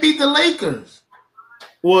can't beat the Lakers.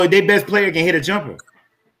 Well, their best player can hit a jumper.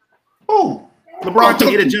 Who? LeBron can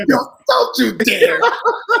hit a jumper. Don't you dare.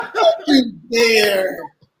 Don't you dare.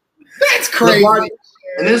 That's crazy. LeBron,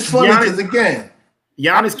 and it's funny because, again,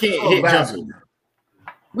 Giannis can't hit jumpers.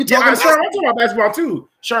 I'm talking about basketball too.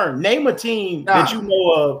 Sure, name a team that you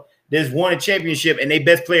know of that's won a championship and their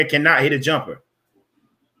best player cannot hit a jumper.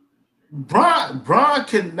 Bron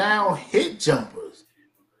can now hit jumpers.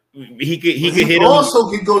 He could hit. Also,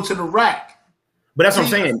 can go to the rack. But that's what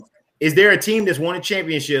I'm saying. Is there a team that's won a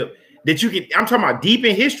championship that you can? I'm talking about deep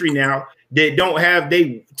in history now that don't have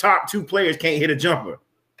they top 2 players can't hit a jumper.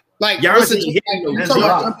 Like Giannis There's a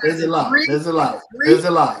lot. There's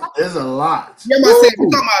a lot.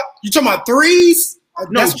 You talking about threes?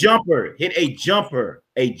 No, jumper. Hit a jumper.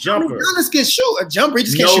 A jumper. Giannis can shoot a jumper. He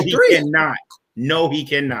just can't shoot three. No, he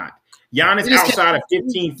cannot. Giannis outside of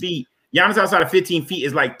 15 feet. Giannis outside of 15 feet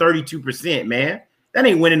is like 32%, man. That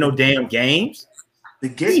ain't winning no damn games. He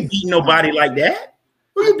ain't beating nobody like that.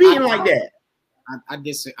 Who you beating like that? I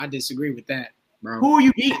disagree with that, bro. Who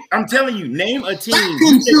you beat? I'm telling you, name a team.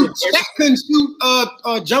 Shaq couldn't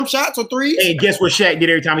shoot jump shots or threes. And guess what Shaq did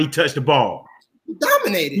every time he touched the ball? He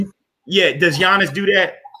dominated. Yeah, does Giannis do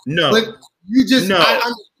that? No. But you just no.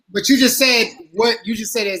 But you just said what you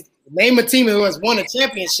just said is name a team who has won a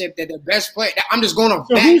championship that the best player. I'm just going off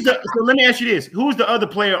that. So let me ask you this: who's the other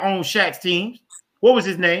player on Shaq's team? What was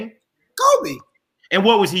his name? Kobe. And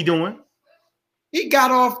what was he doing? He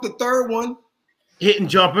got off the third one, hitting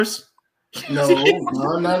jumpers. No.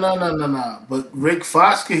 But Rick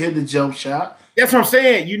Fox can hit the jump shot. That's what I'm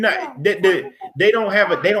saying. They don't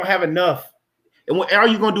have enough. And all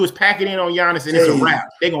you're gonna do is pack it in on Giannis, and it's a wrap.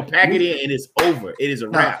 They're gonna pack it in, and it's over. It is a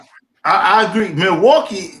wrap. I agree.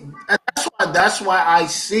 Milwaukee. That's why I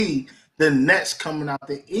see the Nets coming out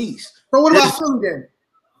the East. So what about Philly then?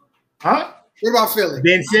 Huh? What about Philly?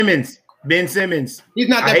 Ben Simmons. He's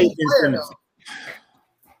not that big player though.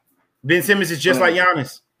 Ben Simmons is just like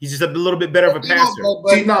Giannis. He's just a little bit better of a passer.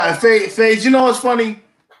 See, no, Faise, you know what's funny?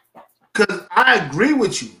 Because I agree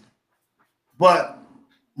with you, but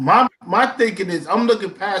my thinking is I'm looking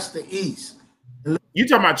past the East. You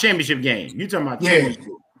talking about championship game? You talking about championship?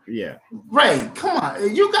 Yeah. Right. Come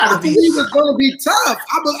on, you gotta be. It's going to be tough.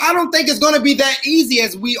 I don't think it's going to be that easy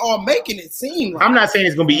as we are making it seem. Like. I'm not saying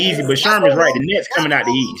it's going to be easy, but Sherm is right. The Nets coming out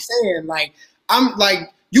the East. I'm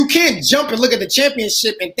like. You can't jump and look at the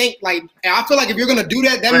championship and think like. I feel like if you're gonna do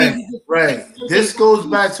that, that means right. This goes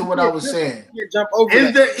back to what I was saying. Jump over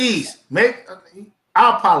in the East. I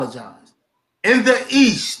apologize. In the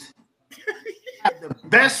East, have the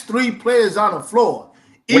best three players on the floor,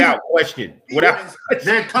 without question.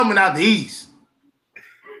 They're coming out the East.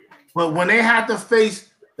 But when they have to face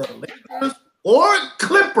the Lakers or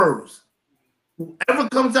Clippers, whoever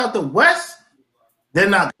comes out the West, they're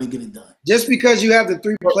not going to get it done. Just because you have the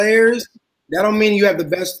three players, that don't mean you have the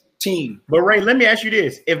best team. But Ray, let me ask you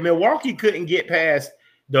this: if Milwaukee couldn't get past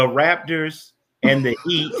the Raptors and the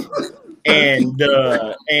Heat and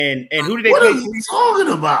who did they? What are you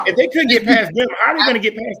talking about? If they couldn't get past them, how are they going to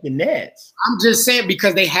get past the Nets? I'm just saying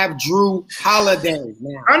because they have Drew Holiday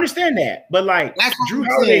now. I understand that, but like that's Drew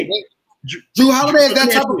Holiday. Drew Holiday is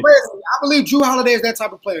that type of player. I believe Drew Holiday is that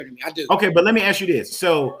type of player to me. I do. Okay, but let me ask you this.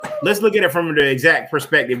 So let's look at it from the exact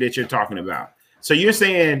perspective that you're talking about. So you're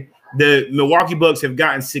saying the Milwaukee Bucks have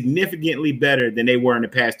gotten significantly better than they were in the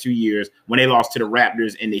past 2 years when they lost to the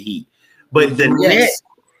Raptors and the Heat. But the Nets,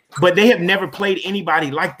 but they have never played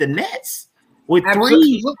anybody like the Nets with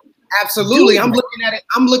three. Absolutely. I'm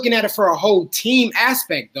looking at it for a whole team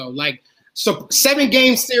aspect though. Like so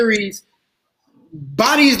 7-game series.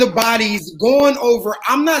 Bodies to bodies going over.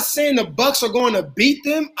 I'm not saying the Bucks are going to beat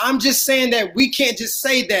them. I'm just saying that we can't just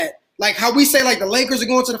say that. Like how we say like the Lakers are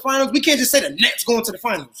going to the finals. We can't just say the Nets going to the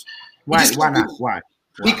finals. Why not? Why?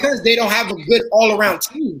 Because they don't have a good all-around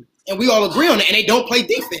team. And we all agree on it. And they don't play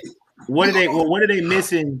defense. What are they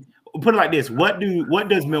missing? Put it like this. What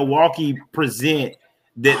does Milwaukee present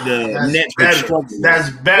that the Nets would struggle with? That's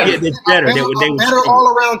better. Yeah, that's better. They would better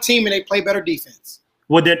all-around team and they play better defense.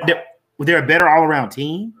 Well, they're a better all-around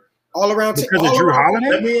team? All-around team. Because of Drew Holiday?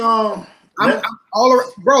 Let me I'm all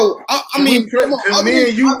around, bro. I mean, me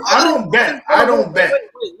and you. I don't bet.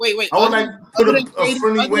 Wait. I would like to put a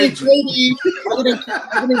friendly wager. Other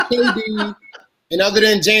than KD and other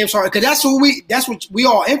than James Harden, because that's what we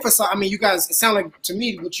all emphasize. I mean, you guys. It sounds like to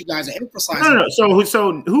me what you guys are emphasizing. No.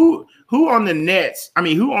 So who on the Nets? I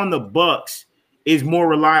mean, who on the Bucks is a more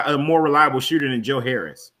reliable shooter than Joe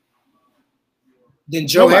Harris? Than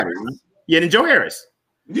Joe Harris? Yeah, than Joe Harris.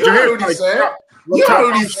 You heard what he said. You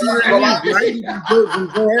heard what he said. Joe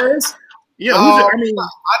Harris? Yeah, I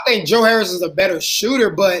think Joe Harris is a better shooter,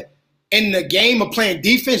 but in the game of playing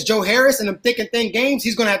defense, Joe Harris in them thick and thin games,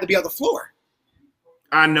 he's going to have to be on the floor.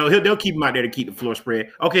 I know. They'll keep him out there to keep the floor spread.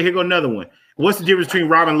 Okay, here go another one. What's the difference between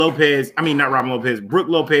Brook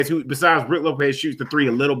Lopez, who besides Brook Lopez shoots the three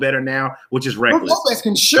a little better now, which is reckless. Brook Lopez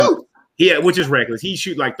can shoot. Yeah, which is reckless. He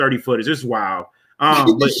shoot like 30-footers. This is wild.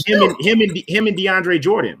 But him and DeAndre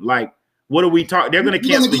Jordan, like, what are we talking? They're going to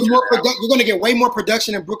cancel each other. You're going to get way more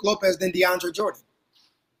production in Brook Lopez than DeAndre Jordan.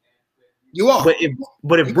 You are.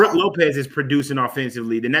 But if Brook Lopez is producing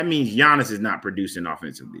offensively, then that means Giannis is not producing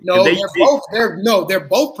offensively. No, they're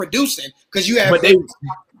both producing because you have. But they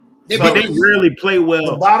rarely play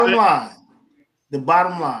well. The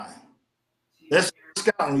bottom line. That's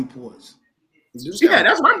scouting reports. Yeah,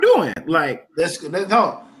 that's what I'm doing. Like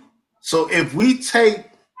no. So if we take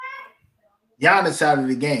Giannis out of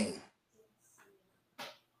the game,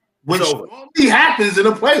 which normally happens in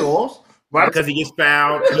the playoffs, right? Because he gets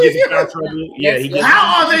fouled. He gets in foul trouble. Yeah.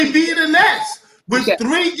 How are they beating the Nets with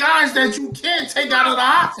three guys that you can't take out of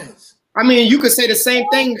the offense? I mean, you could say the same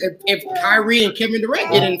thing if Kyrie and Kevin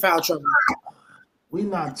Durant get in foul trouble. We're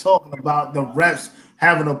not talking about the refs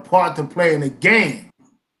having a part to play in the game.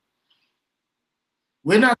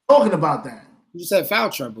 We're not talking about that. You said foul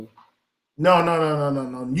trouble.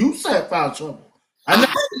 No. You said foul trouble. I did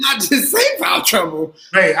not just say foul trouble.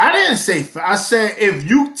 Hey, I didn't say. I said if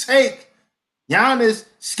you take Giannis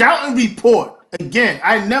scouting report again,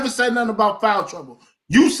 I never said nothing about foul trouble.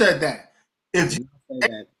 You said that. If you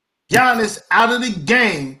take Giannis out of the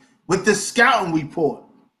game with the scouting report,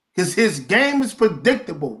 because his game is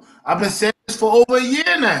predictable. I've been saying this for over a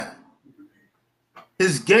year now.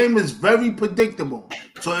 His game is very predictable.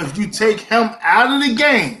 So if you take him out of the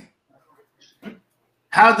game,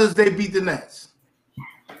 how does they beat the Nets?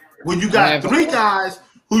 When you got three guys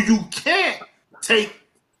who you can't take,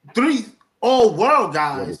 three all-world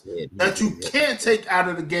guys that you can't take out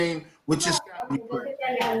of the game with your scouting report.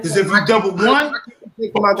 Because if you double one,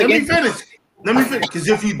 let me finish. Because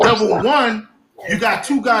if you double one, you got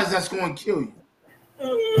two guys that's going to kill you.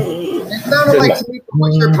 It sounded like to me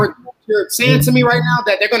what you're saying to me right now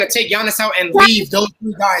that they're going to take Giannis out and leave those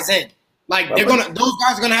three guys in. Like those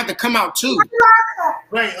guys are going to have to come out too.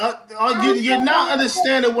 Right. You're not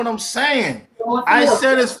understanding what I'm saying. I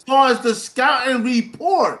said as far as the scouting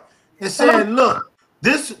report, it said, look,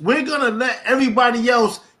 we're going to let everybody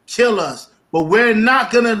else kill us, but we're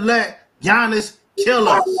not going to let Giannis kill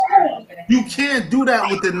us. You can't do that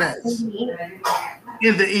with the Nets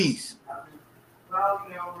in the East.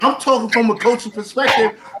 I'm talking from a coaching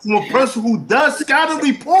perspective, from a person who does scouting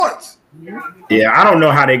reports. Yeah, I don't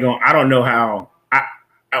know how they're going. I don't know how.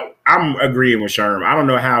 I'm agreeing with Sherm. I don't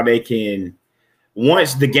know how they can.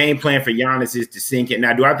 Once the game plan for Giannis is to sink it.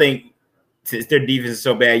 Now, do I think since their defense is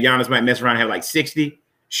so bad, Giannis might mess around and have like 60?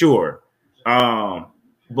 Sure. Or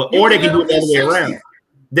they can do it the other way around.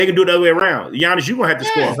 They can do it the other way around. Giannis, you're gonna have to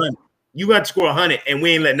score 100. You got to score 100, and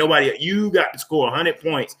we ain't let nobody. You got to score 100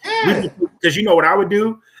 points. Because you know what I would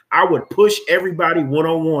do? I would push everybody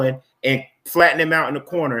one-on-one and flatten them out in the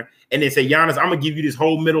corner, and then say, Giannis, I'm gonna give you this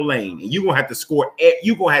whole middle lane, and you're gonna have to score.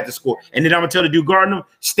 You're gonna have to score, and then I'm gonna tell the dude guarding him,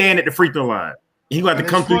 stand at the free throw line. He's gonna have to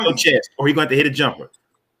come through your chest, or he's gonna have to hit a jumper.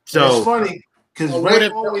 So it's funny because Ray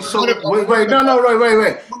always talk. Wait.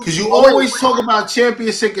 Because you always talk about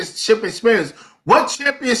championship experience. What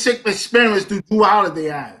championship experience do Drew Holiday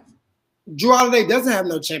have? Drew Holiday doesn't have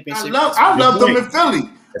no championship. I love them in Philly.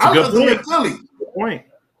 I love them in Philly. Good point.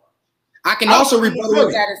 I can also rebuttal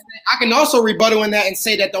in that. I can also rebuttal in that and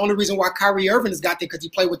say that the only reason why Kyrie Irving has got there because he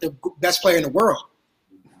played with the best player in the world.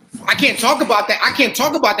 I can't talk about that. I can't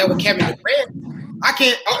talk about that with Kevin Durant. I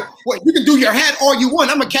can't. You can do your hat all you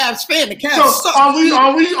want. I'm a Cavs fan. The Cavs suck. Are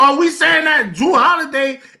we saying that Drew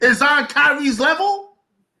Holiday is on Kyrie's level?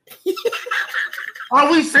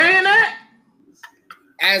 Are we saying that?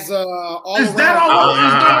 As all is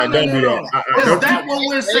around, that don't do that. Is that what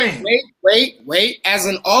we're saying? Wait. As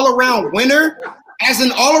an all-around winner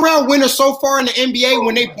so far in the NBA,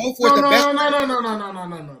 when they both were the best. No.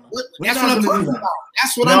 That's what I'm talking about.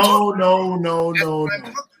 That's what I'm talking about. No.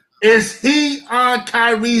 Is he on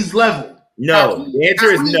Kyrie's level? No. The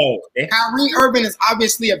answer is no. Kyrie Irving is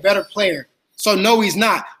obviously a better player. So no, he's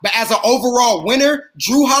not. But as an overall winner,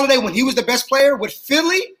 Drew Holiday, when he was the best player with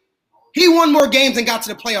Philly, he won more games and got to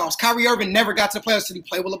the playoffs. Kyrie Irving never got to the playoffs until he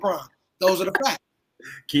played with LeBron. Those are the facts.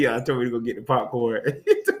 Keon told me to go get the popcorn.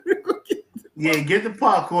 Yeah, get the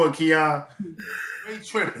popcorn, Keon. Great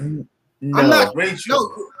trip. No. I'm not. Great trip.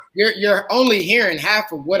 No, you're only hearing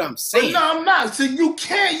half of what I'm saying. No, I'm not. So you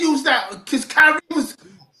can't use that because Kyrie was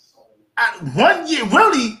at 1 year.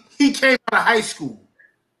 Really, he came out of high school.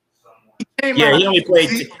 He only played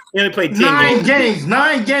 10 games.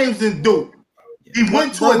 9 games in Duke. He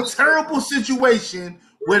went to a terrible situation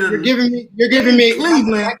where you're giving me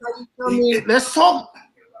Cleveland. Let's talk.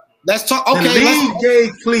 Okay. The league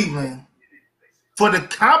gave Cleveland for the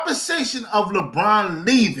compensation of LeBron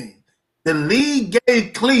leaving. The league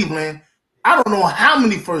gave Cleveland, I don't know how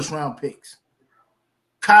many first-round picks.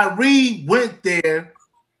 Kyrie went there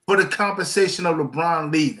for the compensation of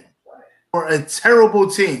LeBron leaving for a terrible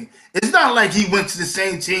team. It's not like he went to the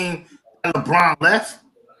same team that LeBron left.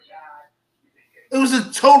 It was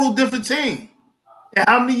a total different team. And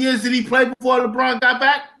how many years did he play before LeBron got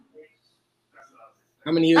back?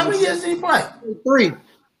 How many years did he play? 3.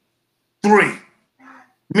 3.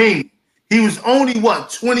 Meaning he was only,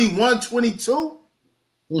 21, 22?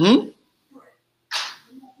 Mm-hmm.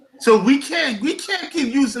 So we can't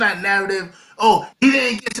keep using that narrative. Oh, he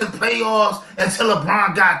didn't get to the playoffs until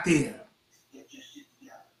LeBron got there.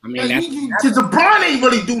 I mean, because LeBron ain't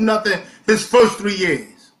really do nothing his first 3 years.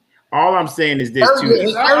 All I'm saying is this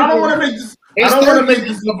too. I don't want to make this. I don't want to make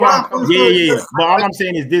this LeBron. Yeah. But all I'm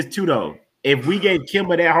saying is this too, though. If we gave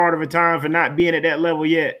Kimba that hard of a time for not being at that level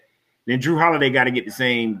yet, then Drew Holiday got to get the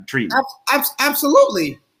same treatment.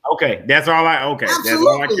 Absolutely. Okay, that's all I. Okay, absolutely. That's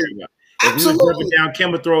all I care about. If we was jumping down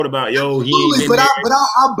Kimba throat about he ain't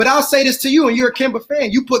but I'll say this to you, and you're a Kimba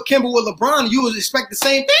fan. You put Kimba with LeBron, you would expect the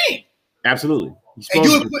same thing. Absolutely. And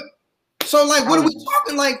you would put, so like, what are we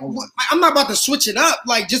talking? Like, I'm not about to switch it up,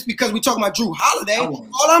 like just because we talking about Drew Holiday.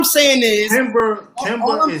 All I'm saying is Kimba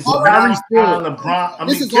is not on LeBron. I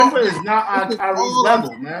mean, Kimba is not on Kyrie's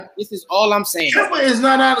level, man. This is all I'm saying. Kimba is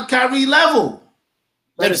not on Kyrie level.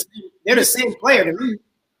 They're the same player to me.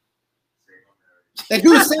 They do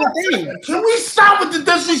the same thing. Can we stop with the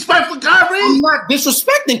disrespect for Kyrie? I'm not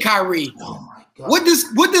disrespecting Kyrie. Oh my God. What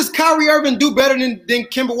does Kyrie Irving do better than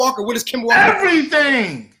Kemba Walker? What does Kemba Walker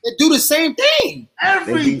everything? Do? They do the same thing.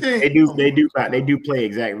 Everything. They do play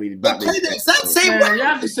exactly. They play the exact same way.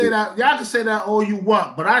 Y'all can say that. Y'all can say that all you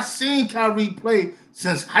want, but I've seen Kyrie play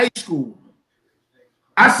since high school.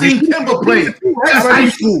 I seen Kemba play since high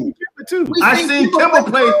school. I seen Kemba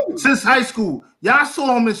play since high school. Y'all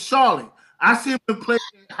saw him in Charlotte. I see him play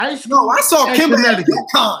in high school. No, I saw Kemba at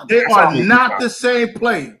UConn. They are not the same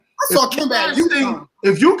player. I saw Kemba at UConn.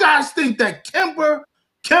 If you guys think that Kemba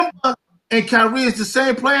and Kyrie is the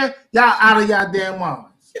same player, y'all out of y'all damn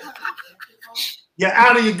minds. You're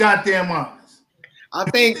out of your goddamn minds. I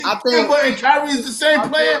think Kemba and Kyrie is the same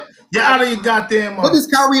player. You're out of your goddamn minds. What does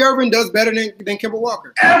Kyrie Irving does better than Kemba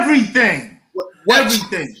Walker? Everything.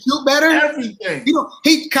 Everything. Shoot better? Everything.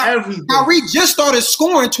 Everything. Kyrie just started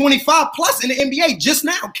scoring 25 plus in the NBA just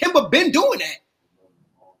now. Kemba been doing that.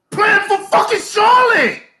 Playing for fucking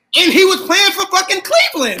Charlotte. And he was playing for fucking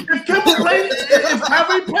Cleveland.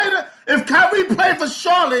 If Kyrie played for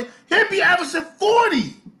Charlotte, he'd be averaging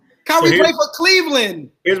 40. Kyrie played for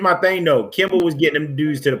Cleveland. Here's my thing though. Kimba was getting them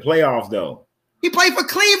dudes to the playoffs though. He played for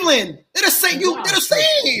Cleveland. They're the same. They're the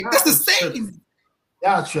same. That's the same.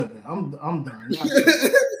 Y'all tripping. I'm done.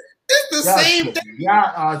 It's the same thing.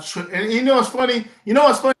 Y'all are tripping. And you know what's funny?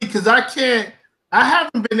 Because I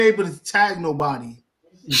haven't been able to tag nobody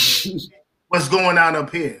what's going on up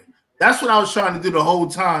here. That's what I was trying to do the whole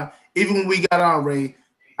time. Even when we got on, Ray,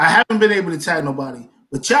 I haven't been able to tag nobody.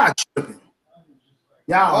 But y'all tripping.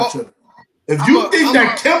 Y'all are tripping. If you think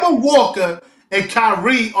that Kemba Walker and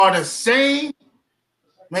Kyrie are the same,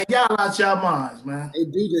 man, y'all out your minds, man. They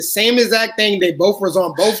do the same exact thing. They both was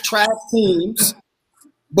on both trash teams,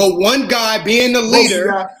 but one guy being the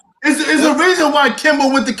leader. It's a reason why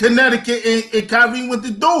Kemba went to Connecticut and Kyrie went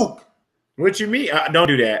to Duke. What you mean? Don't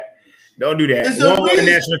do that. Don't do that. It's a reason.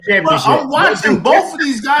 National championship. I'm watching both of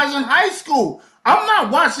these guys in high school. I'm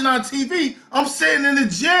not watching on TV. I'm sitting in the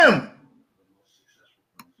gym.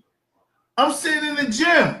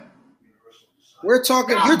 We're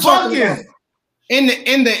talking. You're talking about in the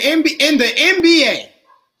NBA.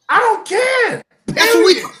 I don't care. That's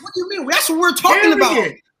what do you mean? That's what we're talking about.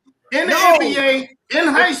 In the NBA, in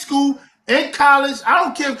high school, in college, I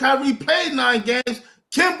don't care if Kyrie played 9 games.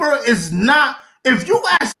 Kemba is not. If you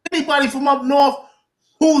ask anybody from up north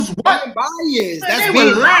who's what biased, they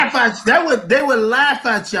would laugh at you. They would laugh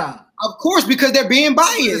at y'all. Of course, because they're being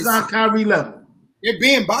biased. It's on Kyrie level. They're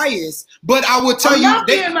being biased, but I will tell you,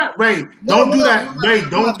 Ray, don't do that. Ray,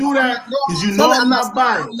 don't do that because you know I'm not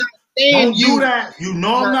biased. Don't do that. You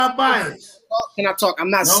know I'm not biased. Can I talk? I'm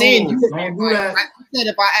not saying you. Don't do that. I said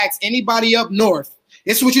if I ask anybody up north,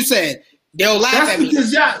 this is what you said. They'll laugh at me. That's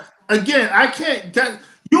because again, I can't.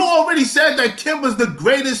 You already said that Kemba's the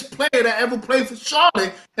greatest player that ever played for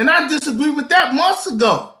Charlotte, and I disagree with that months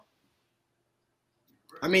ago.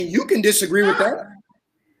 I mean, you can disagree with that.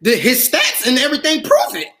 His stats and everything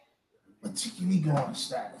prove it. But we go on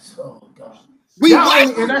stats. Oh God. If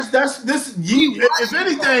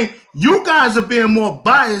anything, you guys are being more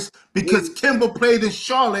biased because Kemba played in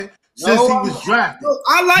Charlotte since he was drafted.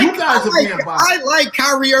 You guys are being biased. I like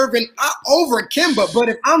Kyrie Irving over Kemba, but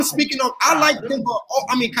if I'm speaking on, I like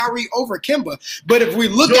Kyrie over Kemba. But if we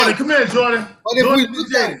look Jordan, at, come here, Jordan. But if Jordan we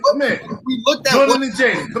looked at Jordan and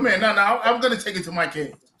Jaden, come here. No, I'm gonna take it to my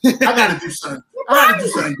kids. I gotta do something. I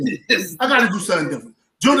gotta do something different.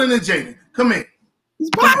 Jordan and Jaden, come here.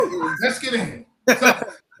 Let's get in here.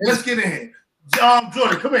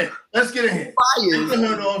 Jordan, come here. Let's get in here. Get the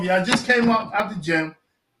hood off. Y'all just came out the gym.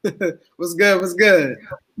 What's good?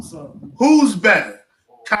 So, who's better,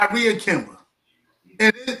 Kyrie or Kemba?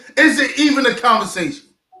 And is it even a conversation?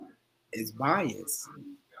 It's bias.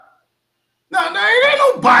 No, it ain't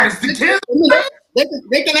no bias. The kids,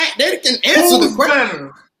 they can answer the question.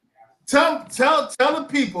 Better? Tell the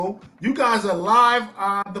people you guys are live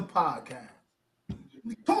on the podcast.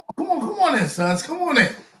 Come on in, sons. Come on in.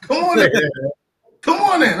 Come on in. Come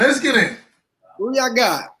on in. Let's get in. Who y'all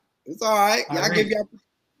got? It's all right. Y'all give y'all.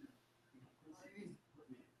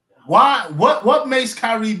 Why? What makes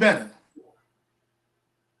Kyrie better?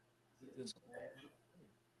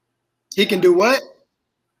 He can do what?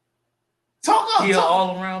 Talk up. He an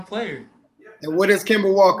all-around player. And what is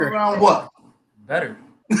Kemba Walker? Around what? Better.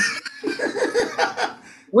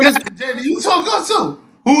 What is JD? You talk up too.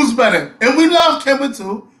 Who's better? And we love Kemba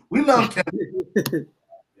too. We love Kemba.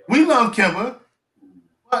 We love Kemba.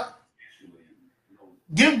 But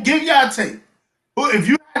give y'all a take. If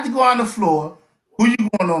you had to go on the floor, who you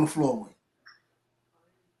going on the floor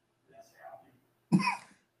with?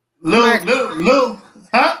 Little,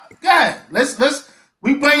 huh? Go ahead. Let's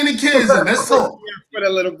we bringing the kids in. Let's talk. For the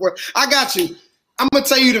little boy. I got you. I'm gonna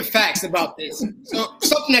tell you the facts about this. So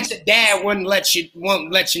something that your dad won't let you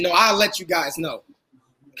know. I'll let you guys know.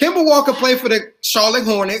 Kemba Walker played for the Charlotte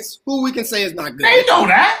Hornets, who we can say is not good. They know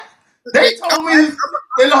that. They told me.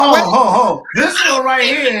 Hold. This one right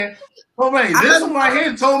here. Oh wait, this one right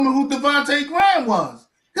here told me who Devontae Graham was.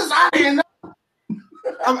 Because I didn't know.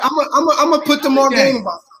 I'm gonna put them on game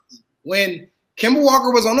about something. When Kemba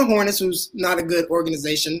Walker was on the Hornets, who's not a good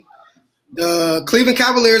organization, the Cleveland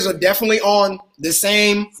Cavaliers are definitely on the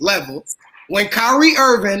same level. When Kyrie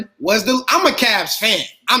Irving was I'm a Cavs fan.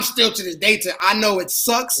 I'm still to this day. I know it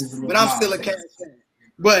sucks, but I'm still a Cavs fan.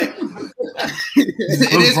 But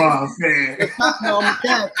it is. No, I'm a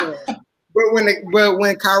Cavs fan. But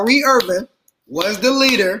when Kyrie Irving was the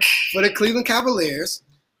leader for the Cleveland Cavaliers,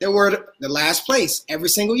 they were the last place every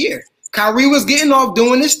single year. Kyrie was getting off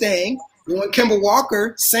doing this thing. When Kemba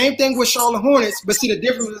Walker, same thing with Charlotte Hornets. But see the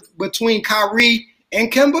difference between Kyrie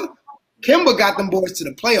and Kemba? Kemba got them boys to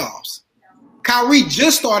the playoffs. Kyrie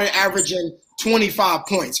just started averaging 25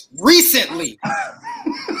 points recently.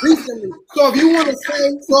 So if you want to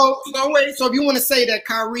say so if you want to say that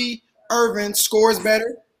Kyrie Irving scores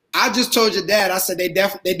better, I just told your dad. I said they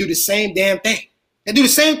do the same damn thing. They do the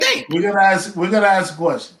same thing. We're gonna ask a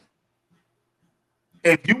question.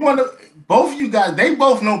 If you want to, both of you guys, they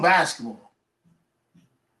both know basketball.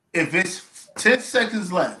 If it's 10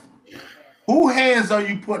 seconds left, who hands are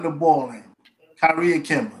you putting the ball in? Kyrie and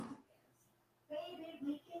Kemba.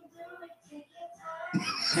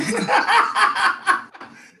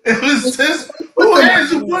 If it's 10, who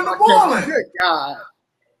hands you putting the ball in? Good God.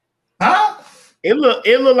 Huh? It looked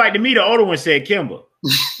like to me the older one said Kemba.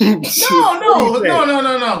 No.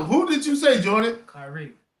 Who did you say, Jordan?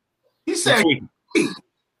 Kyrie. He said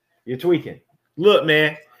You're tweaking. Look,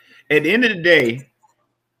 man, at the end of the day,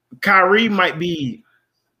 Kyrie might be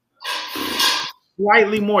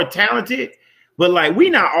slightly more talented, but like we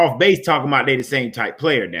not off base talking about they the same type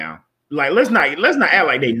player now. Like let's not act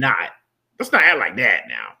like they not. Let's not act like that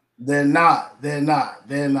now. They're not.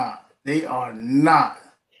 They are not.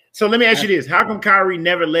 So let me ask you this: how come Kyrie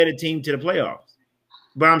never led a team to the playoffs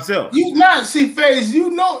by himself? You not see Faise. You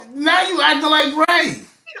know now you acting like Ray.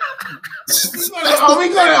 Are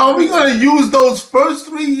we gonna use those first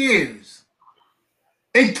 3 years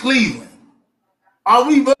in Cleveland? Are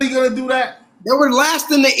we really gonna do that? They were last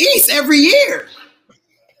in the East every year.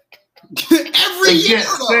 Every year.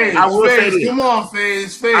 Faise, I will say this. Come on,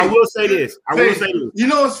 Faise. I will say this. You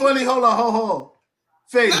know what's funny? Hold on.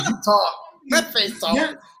 Faise, Let him talk. Let Faise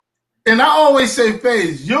talk. And I always say,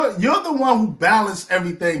 Faise, you're the one who balanced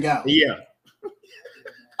everything out. Yeah.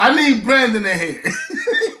 I need Brandon in here.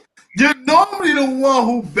 You're normally the one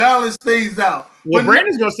who balanced things out. Well,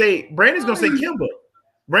 Brandon's gonna say Kemba. Brandon's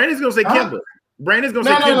gonna say Kemba. Brandon's gonna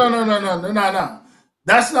say Kemba. No.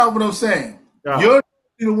 That's not what I'm saying. Oh. You're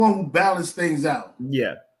the one who balanced things out.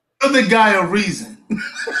 Yeah. You're the guy of reason.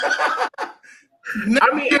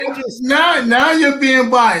 Now you're being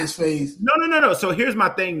biased, Faise. No. So here's my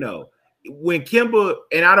thing though. When Kemba,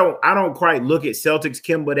 and I don't quite look at Celtics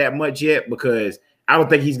Kemba that much yet because I don't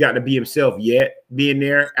think he's got to be himself yet being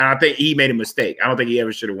there. And I think he made a mistake. I don't think he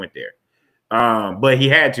ever should have went there. But he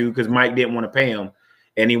had to because Mike didn't want to pay him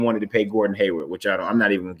and he wanted to pay Gordon Hayward, which I'm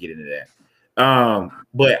not even gonna get into that.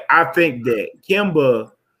 But I think that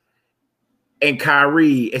Kemba and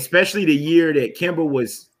Kyrie, especially the year that Kemba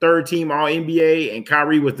was third team All NBA and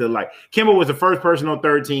Kyrie was Kemba was the first person on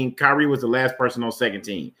third team, Kyrie was the last person on second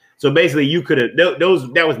team. So basically you could have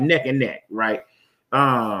that was neck and neck, right?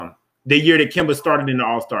 The year that Kemba started in the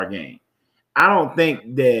All-Star game. I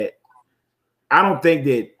think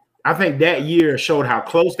that year showed how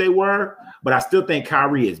close they were, but I still think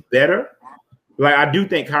Kyrie is better. Like I do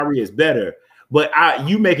think Kyrie is better. But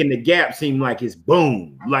you making the gap seem like it's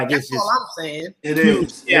boom. Like That's it's just all I'm saying. It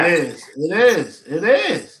is. Yeah. It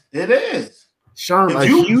is. Sherm, a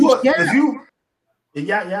huge gap.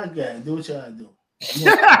 Y'all do what y'all do.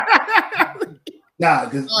 Nah,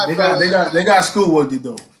 because they got schoolwork to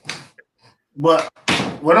do. But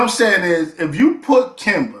what I'm saying is, if you put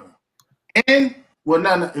Kimber in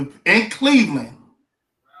Cleveland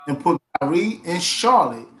and put Kyrie in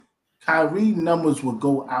Charlotte, Kyrie numbers would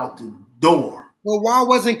go out the door. Well, why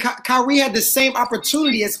wasn't Kyrie had the same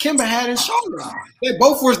opportunity as Kimber had in Charlotte? They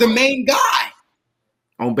both was the main guy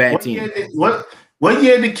on bad team. What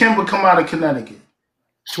year did Kimber come out of Connecticut?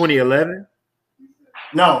 2011.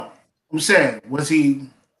 No, I'm saying, was he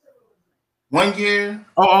 1 year?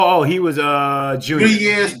 Oh, he was junior. 3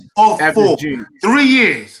 years or after 4. Junior. 3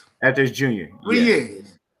 years after his junior. 3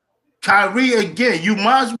 years. Kyrie again. You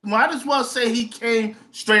might as well say he came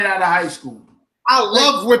straight out of high school. I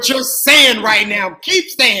love what you're saying right now. Keep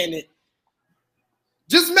saying it.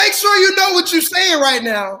 Just make sure you know what you're saying right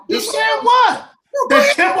now. You said what?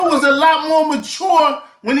 That Kimber was a lot more mature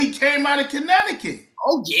when he came out of Connecticut.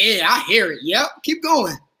 Oh yeah, I hear it. Yep, keep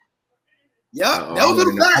going. Yep, those are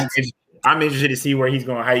the facts. I'm interested to see where he's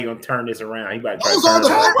going. How you gonna turn this around? He about to those are the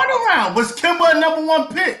facts. What around? Was Kimber a number 1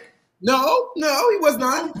 pick? No, he was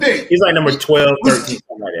not. He's like number 12, 13,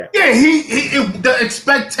 something like that. Yeah, the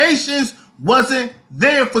expectations wasn't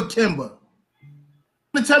there for Kimber.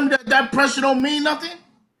 You tell me that pressure don't mean nothing?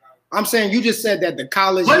 I'm saying you just said that the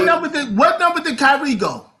college. What number did Kyrie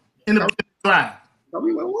go in the draft?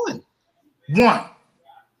 Kyrie went 1.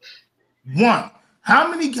 1. How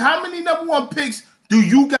many number 1 picks do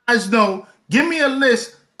you guys know? Give me a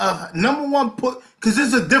list of number 1 put, because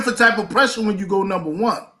there's a different type of pressure when you go number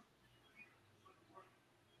 1.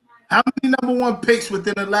 How many number 1 picks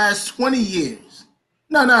within the last 20 years?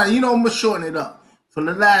 No, I'm gonna shorten it up. For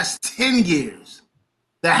the last 10 years,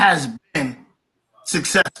 that has been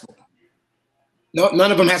successful. No,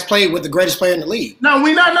 none of them has played with the greatest player in the league. No,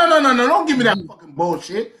 don't give me that fucking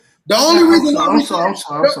bullshit. The only reason I'm sorry.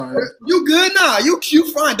 You good now? You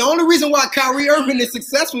fine. The only reason why Kyrie Irving is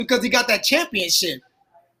successful is because he got that championship.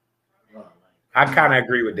 I kind of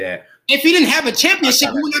agree with that. If he didn't have a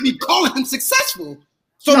championship, we would not be calling him successful.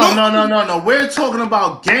 So no. We're talking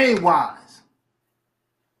about game-wise.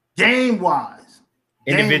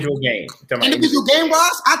 Individual game. Individual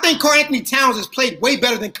game-wise, I think Karl Anthony Towns has played way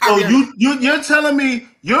better than Kyrie. So you're telling me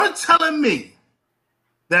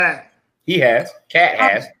that he has, Cat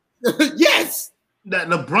has. Yes. That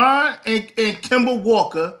LeBron and Kemba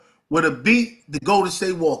Walker would have beat the Golden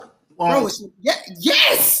State Walker. Bro,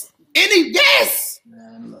 yes. Yes.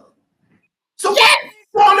 Man, look. So why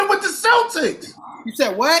are you doing it with the Celtics? You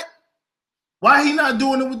said what? Why he not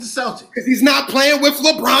doing it with the Celtics? Because he's not playing with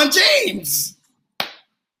LeBron James.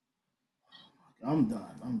 I'm done.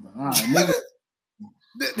 All right,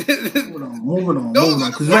 moving on.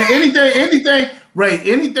 Because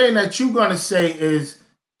anything that you're gonna say is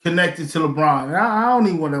connected to LeBron. I don't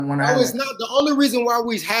even want to. No, it's not. The only reason why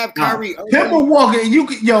we have Kyrie. Kemba Walker, you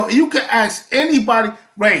can ask anybody.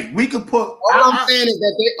 Ray, we could put. I'm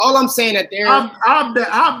saying that they're.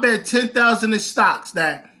 I bet 10,000 in stocks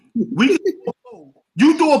that we.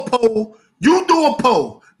 You do a poll.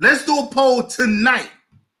 Let's do a poll tonight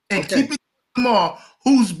and keep it tomorrow.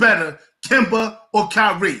 Who's better, Kemba or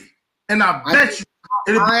Kyrie? And I bet you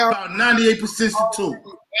it'll be about 98% to 2.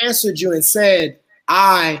 Answered you and said,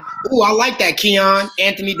 I like that, Keon.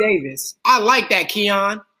 Anthony Davis. I like that,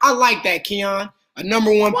 Keon. A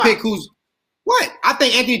number 1 pick who's what? I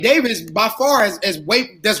think Anthony Davis by far is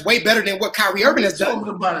way better than what Kyrie Irving has done.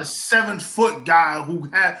 Talking about a 7-foot guy who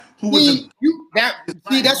was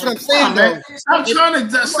that's what I'm saying, though.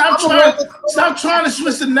 Stop trying to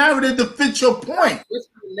switch the narrative to fit your point. Switch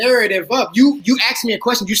the narrative up. You asked me a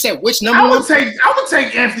question. You said which number I would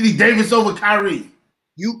take Anthony Davis over Kyrie.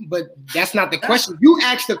 But that's not the question. You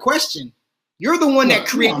asked the question. You're the one that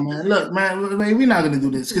created. Look, man, we're not gonna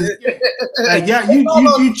do this. You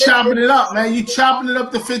chopping it up, man. You chopping it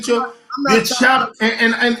up to fit your.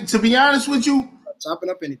 And to be honest with you, I'm not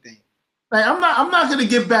chopping up anything. Like, I'm not gonna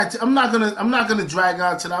get back to. I'm not gonna drag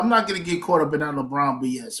on to that. I'm not gonna get caught up in that LeBron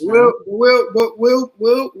BS. We'll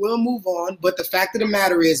move on. But the fact of the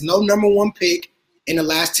matter is, no number 1 pick in the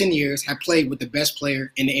last 10 years have played with the best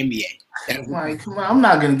player in the NBA. Come on, I'm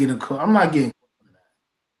not gonna get a call. I'm not getting.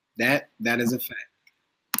 That is a fact.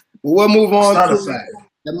 But we'll move on to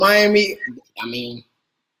the Miami. I mean,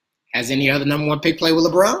 has any other number 1 pick played with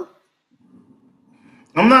LeBron?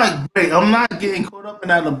 I'm not getting caught up in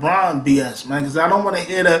that LeBron BS, man, because I don't want to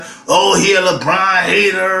hear he a LeBron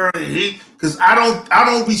hater. Because I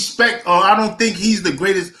don't respect, or I don't think he's the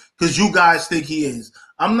greatest because you guys think he is.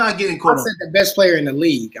 I'm not getting caught up. I said the best player in the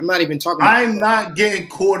league. I'm not even talking I'm not getting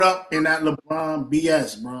caught up in that LeBron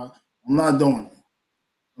BS, bro. I'm not doing it.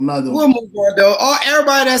 We'll move on though.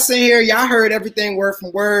 Everybody that's in here, y'all heard everything word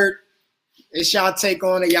from word. It's y'all take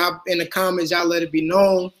on it. Y'all in the comments, y'all let it be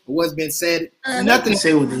known what's been said. Nothing to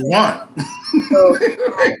say what they want. So,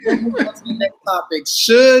 let's move on to the next topic.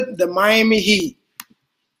 Should the Miami Heat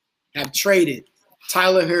have traded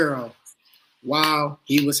Tyler Hero while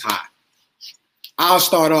he was hot? I'll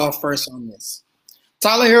start off first on this.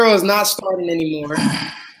 Tyler Hero is not starting anymore.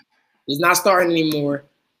 He's not starting anymore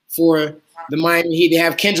for the Miami Heat. They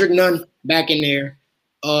have Kendrick Nunn back in there.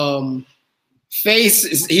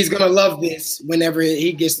 Faise, he's going to love this whenever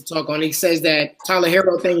he gets to talk on it. He says that Tyler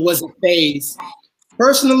Hero thing wasn't Faise.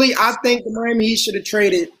 Personally, I think the Miami Heat should have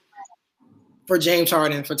traded for James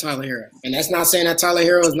Harden for Tyler Hero. And that's not saying that Tyler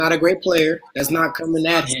Hero is not a great player. That's not coming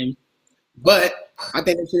at him. But I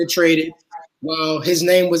think they should have traded while his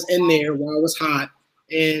name was in there, while it was hot.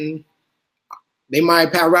 And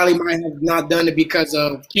Pat Riley might have not done it because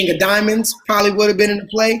of King of Diamonds probably would have been in the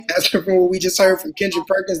play. That's from what we just heard from Kendrick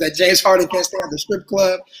Perkins, that James Harden can't stay at the strip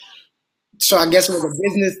club. So I guess it was a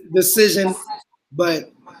business decision.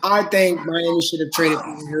 But I think Miami should have traded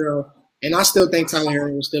Tyler Hero. And I still think Tyler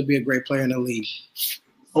Hero will still be a great player in the league.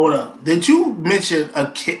 Hold up. Did you mention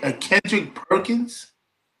a Kendrick Perkins?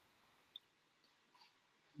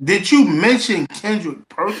 Did you mention Kendrick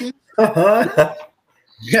Perkins?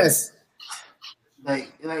 Yes.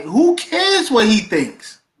 Like, who cares what he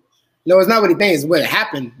thinks? No, it's not what he thinks. It's what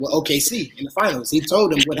happened with OKC in the finals. He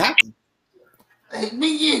told him what happened. Like,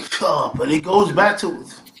 but it goes back to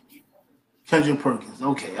Kendrick Perkins.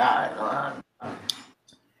 Okay, all right.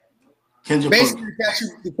 Kendrick Basically,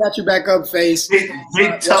 to catch you back up, Faise.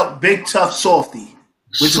 Big tough softy.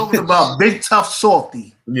 We're talking about big tough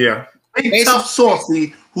softy. Yeah. Big tough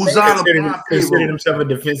softy who's on LeBron considered himself a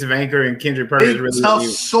defensive anchor, and Kendrick Perkins really tough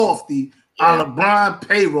softy on LeBron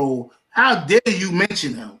payroll. How dare you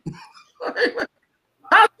mention him? How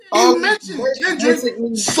dare you mention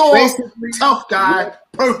Kendrick soft, tough guy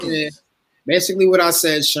Perkins? Yeah. Basically, what I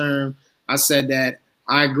said, Sherm, I said that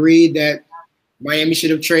I agreed that Miami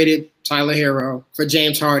should have traded Tyler Hero for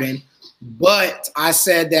James Harden, but I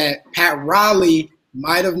said that Pat Riley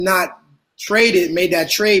might have not made that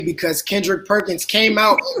trade because Kendrick Perkins came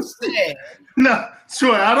out and said, "No,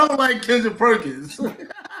 sure, I don't like Kendrick Perkins."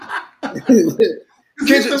 Kendrick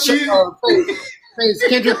Perkins.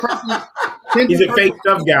 He's a fake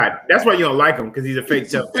tough guy. That's why you don't like him, because he's a fake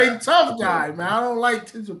tough guy. Fake tough guy, man. I don't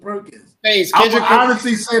like Kendrick Perkins. Kendrick I would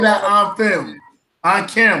honestly say that on film, on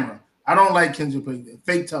camera. I don't like Kendrick Perkins.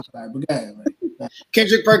 Fake tough guy, but go ahead, man.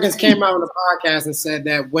 Kendrick Perkins came out on the podcast and said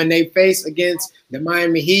that when they faced against the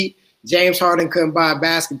Miami Heat, James Harden couldn't buy a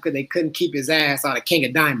basket because they couldn't keep his ass out of King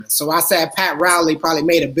of Diamonds. So I said Pat Riley probably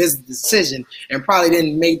made a business decision and probably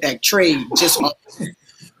didn't make that trade just off.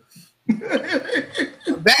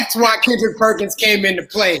 That's why Kendrick Perkins came into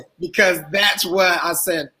play, because that's what I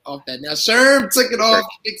said off that. Now Sherm took it off,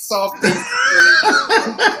 big softy.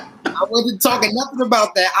 I wasn't talking nothing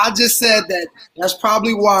about that. I just said that that's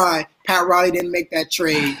probably why Pat Riley didn't make that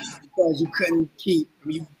trade, because you couldn't keep.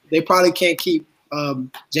 They probably can't keep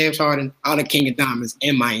James Harden out of King of Diamonds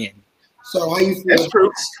in Miami. So how you feel? That's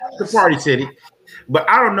true. The party city, but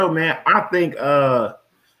I don't know, man. I think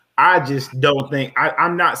I just don't think.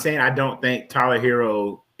 I'm not saying I don't think Tyler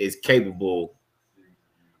Hero is capable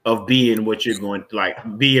of being what you're going to,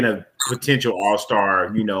 like, being a potential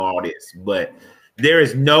all-star. You know, all this, but there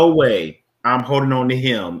is no way I'm holding on to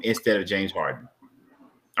him instead of James Harden.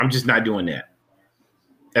 I'm just not doing that.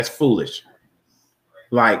 That's foolish.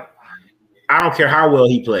 Like, I don't care how well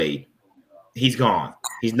he played. He's gone.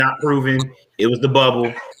 He's not proven. It was the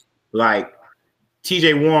bubble. Like,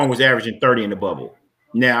 TJ Warren was averaging 30 in the bubble.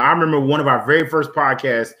 Now, I remember one of our very first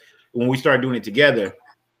podcasts when we started doing it together,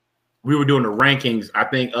 we were doing the rankings, I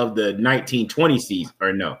think, of the 1920 season,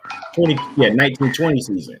 or no, 1920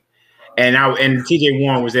 season. And TJ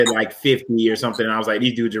Warren was at like 50 or something. And I was like,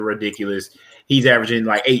 these dudes are ridiculous. He's averaging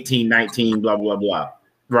like 18, 19, blah, blah, blah.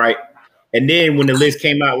 Right. And then when the list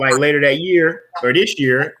came out like later that year or this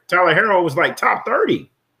year, Tyler Hero was like top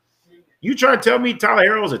 30. You try to tell me Tyler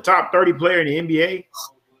Hero is a top 30 player in the NBA?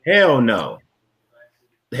 Hell no.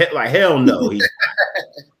 Like, hell no.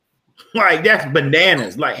 Like, that's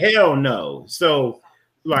bananas. Like, hell no. So,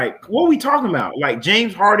 like, what are we talking about? Like,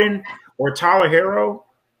 James Harden or Tyler Hero?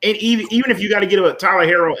 And even if you got to get a Tyler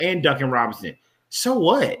Hero and Duncan Robinson, so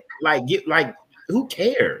what? Like, who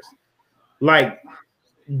cares? Like,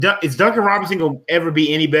 is Duncan Robinson going to ever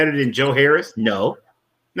be any better than Joe Harris? No.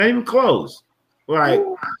 Not even close. Like,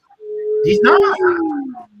 he's not.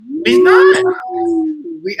 He's not.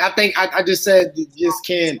 I think I just said you just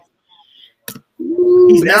can't.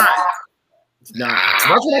 He's not. It's not.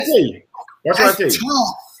 That's what I tell you. That's what I tell you.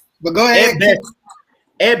 Tough. But go ahead.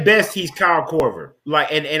 At best, he's Kyle Korver.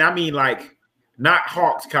 Like, and I mean, like, not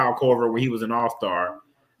Hawks Kyle Korver, where he was an all-star.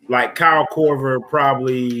 Like Kyle Korver,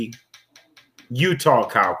 probably Utah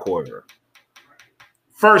Kyle Korver.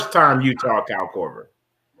 First time Utah Kyle Korver.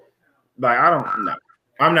 Like, I don't know.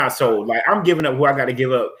 I'm not sold. Like, I'm giving up who I got to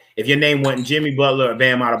give up. If your name wasn't Jimmy Butler or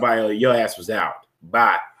Bam Adebayo, your ass was out.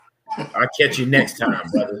 Bye. I'll catch you next time,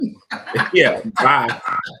 brother. Yeah, bye.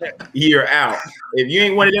 You're out. If you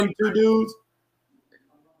ain't one of them two dudes,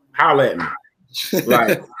 holla at me.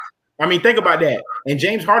 Like, I mean, think about that. And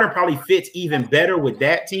James Harden probably fits even better with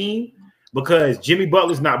that team because Jimmy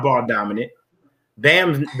Butler's not ball dominant.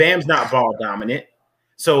 Bam's not ball dominant.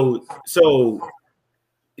 So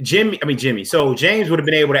Jimmy. So James would have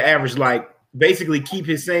been able to average, like, basically keep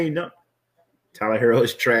his same number. Tyler Hero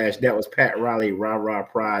is trash. That was Pat Riley, rah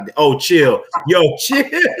pride. Oh, chill. Yo, chill.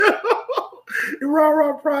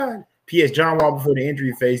 rah pride. P.S. John Wall before the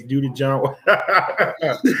injury phase due to John Wall.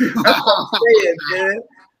 That's what I'm saying, man.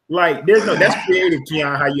 Like, that's creative,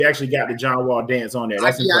 Keon, how you actually got the John Wall dance on there.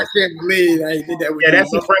 That's impressive. I can't believe I did that with you.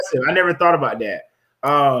 That's impressive. I never thought about that.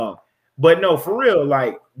 But no, for real,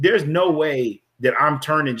 like, there's no way that I'm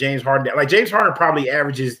turning James Harden down. Like, James Harden probably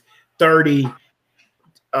averages 30,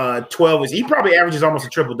 12. He probably averages almost a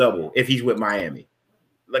triple-double if he's with Miami.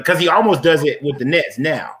 Because he almost does it with the Nets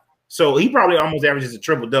now. So he probably almost averages a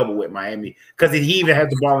triple-double with Miami because he even has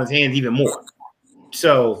the ball in his hands even more.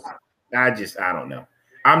 So I don't know.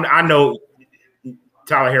 I know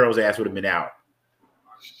Tyler Hero's ass would have been out.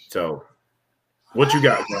 So what you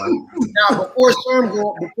got, John? Now, before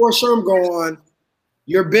Sherm go on,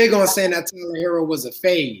 you're big on saying that Tyler Hero was a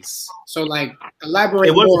phase. So, like,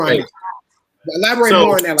 elaborate more on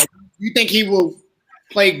that. Like, you think he will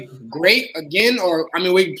play great again, or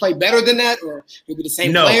we can play better than that, or he'll be the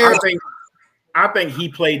same player? I think he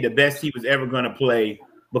played the best he was ever going to play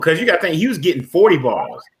because you got to think he was getting 40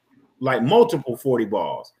 balls, like multiple 40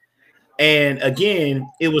 balls. And again,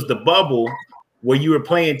 it was the bubble where you were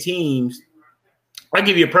playing teams. I'll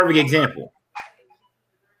give you a perfect example.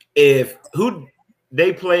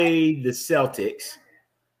 They played the Celtics,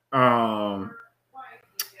 and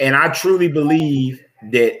I truly believe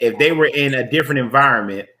that if they were in a different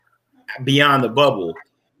environment beyond the bubble,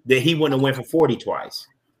 that he wouldn't have went for 40 twice.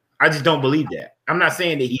 I just don't believe that. I'm not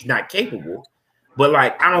saying that he's not capable, but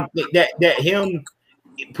like I don't think that him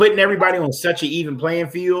putting everybody on such an even playing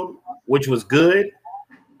field, which was good,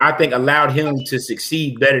 I think allowed him to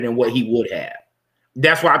succeed better than what he would have.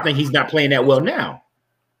 That's why I think he's not playing that well now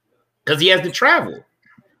because he has to travel.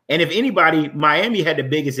 And if anybody, Miami had the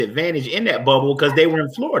biggest advantage in that bubble because they were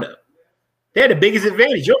in Florida. They had the biggest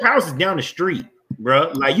advantage. Your house is down the street,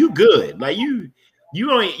 bro. Like, you good. Like,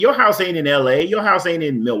 your house ain't in LA. Your house ain't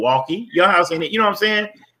in Milwaukee. Your house ain't, you know what I'm saying?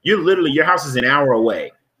 Your house is an hour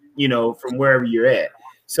away, from wherever you're at.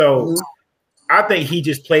 So I think he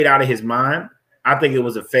just played out of his mind. I think it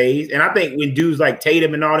was a phase. And I think when dudes like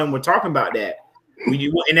Tatum and all them were talking about that,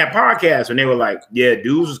 in that podcast, when they were like, yeah,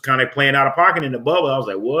 dudes was kind of playing out of pocket in the bubble, I was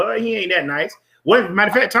like, what? He ain't that nice. Matter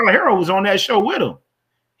of fact, Tyler Hero was on that show with him.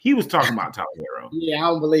 He was talking about Tyler Hero. Yeah, I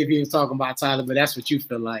don't believe he was talking about Tyler, but that's what you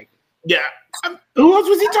feel like. Yeah. Who else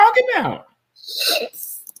was he talking about?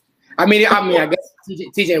 I guess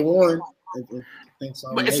TJ Warren. I think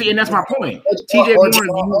so. But see, and that's my point. TJ Warren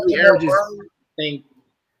usually averages.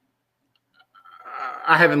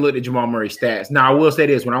 I haven't looked at Jamal Murray's stats. Now, I will say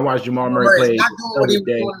this. When I watched Jamal Murray play the other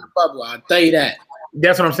day, I'll tell you that.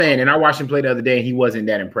 That's what I'm saying. And I watched him play the other day, and he wasn't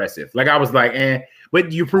that impressive. Like, I was like,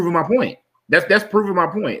 but you're proving my point. That's proving my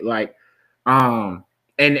point. Like, and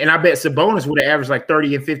I bet Sabonis would have averaged like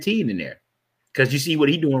 30 and 15 in there because you see what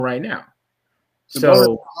he's doing right now.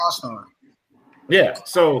 So, yeah.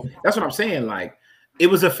 So that's what I'm saying. Like, it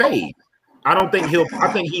was a fade. I think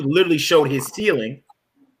he literally showed his ceiling,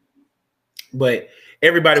 but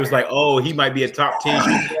everybody was like, oh, he might be a top 10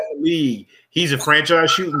 shooter in the league. He's a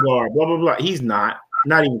franchise shooting guard, blah, blah, blah. He's not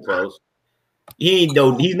even close. He ain't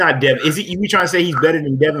though. He's not Devin. Is he? You trying to say he's better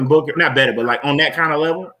than Devin Booker? Not better, but like on that kind of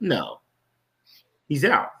level? No. He's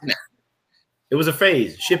out. It was a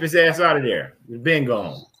phase. Ship his ass out of there. He's been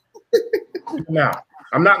gone. Now,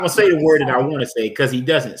 I'm not gonna say the word that I want to say because he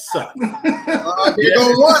doesn't suck. There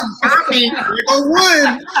go one. Tommy. There go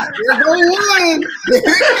one.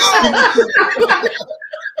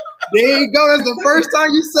 There you go. That's the first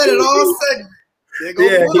time you said it all second.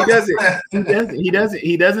 Yeah,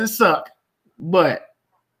 he doesn't suck. But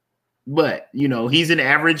he's an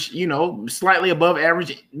average, slightly above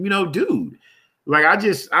average, dude. Like, I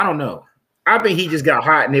don't know. I think he just got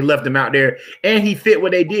hot and they left him out there, and he fit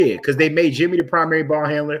what they did because they made Jimmy the primary ball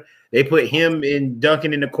handler. They put him in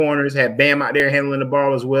Duncan in the corners, had Bam out there handling the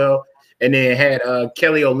ball as well, and then had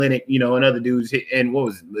Kelly Olynyk, and other dudes. And what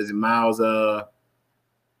was it Miles?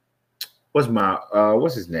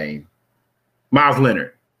 What's his name? Miles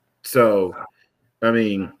Leonard. So, I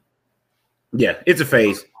mean, yeah, it's a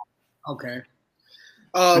phase. Okay.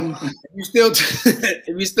 If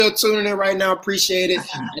you still tuning in right now, appreciate it.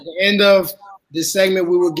 At the end of this segment,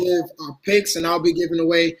 we will give our picks, and I'll be giving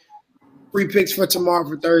away free picks for tomorrow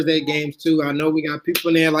for Thursday games too. I know we got people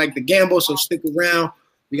in there like the gamble, so stick around.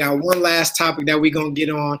 We got one last topic that we're gonna get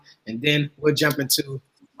on, and then we'll jump into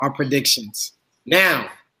our predictions. Now,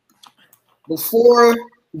 before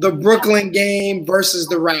the Brooklyn game versus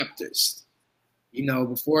the Raptors,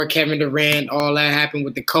 before Kevin Durant, all that happened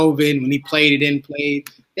with the COVID, when he played, he didn't play,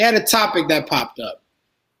 they had a topic that popped up.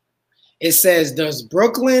 It says, does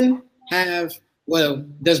Brooklyn have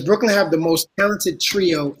the most talented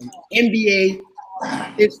trio in NBA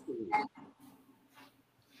history?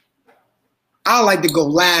 I like to go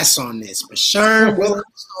last on this, but Sherm, we'll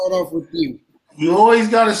start off with you. You always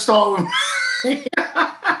got to start with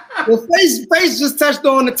Well, Faise just touched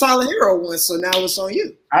on the Tyler Hero one, so now it's on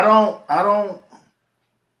you. I don't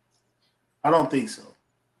think so.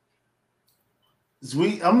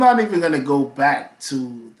 I'm not even gonna go back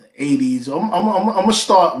to the 80s. I'm gonna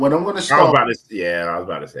start. What I'm gonna start. I was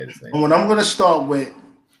about to say the same. And what I'm gonna start with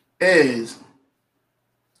is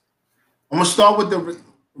I'm gonna start with the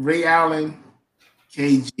Ray Allen,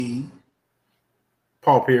 KG,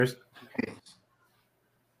 Paul Pierce.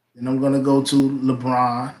 Then I'm gonna go to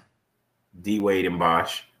LeBron, D Wade and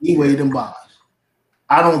Bosh.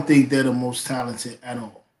 I don't think they're the most talented at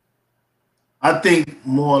all. I think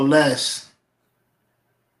more or less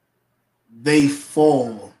they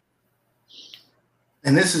fall.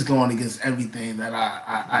 And this is going against everything that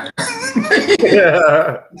I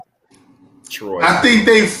Troy. I think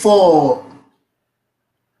they fall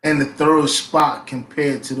in the third spot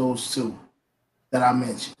compared to those two that I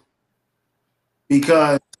mentioned.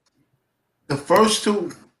 Because the first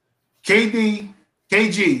two, KG,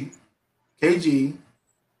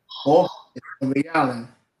 Paul and Ray Allen,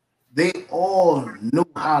 they all knew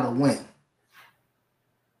how to win.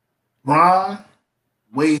 Ron,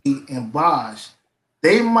 Wade, and Bosh,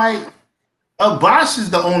 they might. Bosh is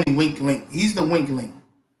the only weak link. He's the weak link.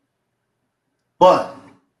 But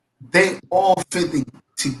they all fit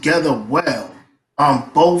together well on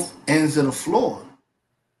both ends of the floor.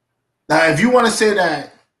 Now, if you want to say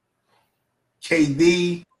that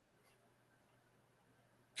KD,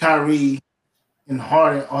 Kyrie, and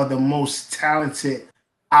Harden are the most talented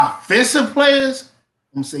offensive players,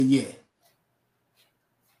 I'm going to say yeah.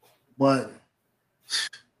 But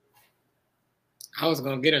I was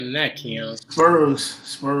going to get into that, Keon. Spurs.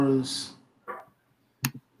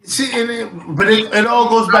 See, but it all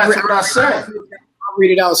goes back to what I said. I'll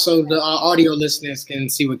read it out so the audio listeners can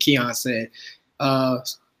see what Keon said.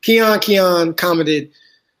 Keon commented,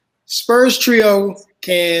 Spurs trio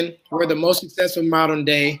were the most successful modern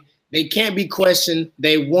day. They can't be questioned.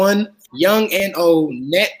 They won. Young and old.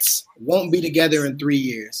 Nets won't be together in 3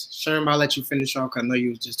 years. Sherm, I'll let you finish off because I know you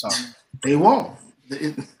was just talking. They won't.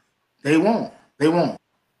 They won't.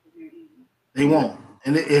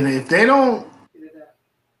 And if they don't,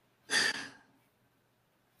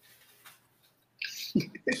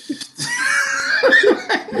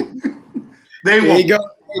 they won't. There you go.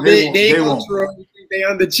 They won't. They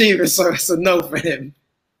underachievers, so it's a no for him.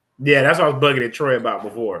 Yeah, that's what I was bugging at Troy about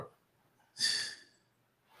before.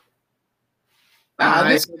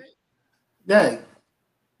 Yeah.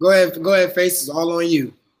 Go ahead, Face. It's all on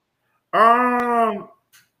you.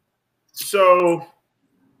 So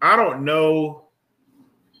I don't know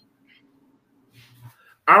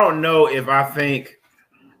if I think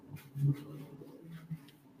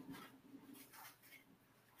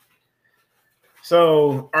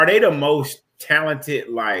so. Are they the most talented?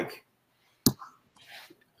 Like,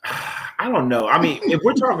 I don't know. I mean, if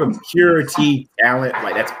we're talking pure T talent,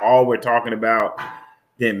 like that's all we're talking about,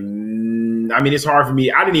 then I mean, it's hard for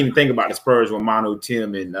me. I didn't even think about the Spurs with Mono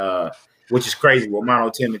Tim and which is crazy with Mono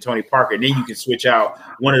Tim and Tony Parker. And then you can switch out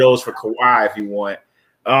one of those for Kawhi if you want.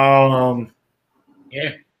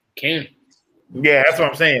 Yeah, can. Yeah, that's what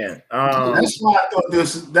I'm saying. That's why I thought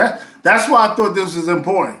that's why I thought this was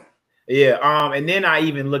important. Yeah. And then I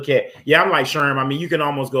even look at I'm like Sherm. I mean, you can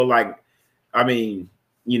almost go like, I mean,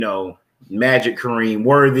 Magic, Kareem,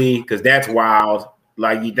 Worthy, because that's wild.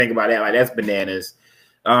 Like you think about that, like that's bananas.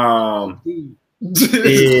 I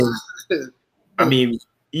mean,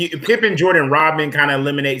 Pippen, Jordan, Rodman kind of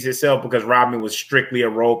eliminates itself because Rodman was strictly a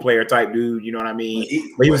role player type dude. You know what I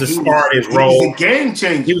mean? But he was a star at his role. He was a game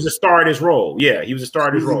changer. He was a star at his role. Yeah, he was a star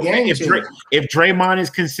at his role. If Draymond is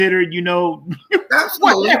considered, you know,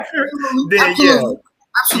 whatever, then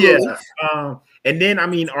yeah. And then I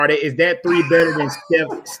mean, is that three better than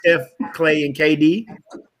Steph, Clay, and KD?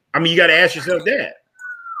 I mean, you got to ask yourself that.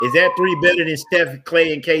 Is that three better than Steph,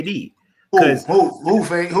 Clay, and KD? Who?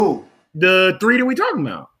 The three that we talking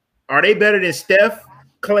about, are they better than Steph,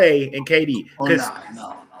 Clay, and KD? Because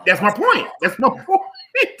that's my point. That's my point.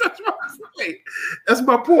 That's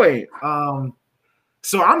my point.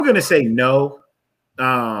 So I'm gonna say no.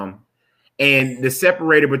 And the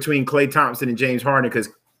separator between Klay Thompson and James Harden, because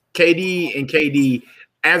KD,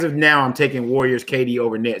 as of now, I'm taking Warriors KD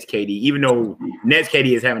over Nets KD, even though Nets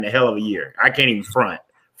KD is having a hell of a year. I can't even front.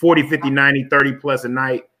 40, 50, 90, 30 plus a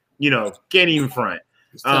night, you know, can't even front.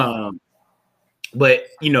 But,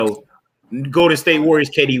 you know, Golden State Warriors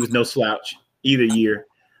KD was no slouch either year.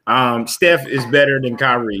 Steph is better than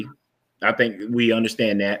Kyrie. I think we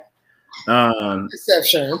understand that. Except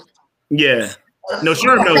Sherm. Yeah. No,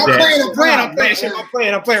 Sherm knows that. I'm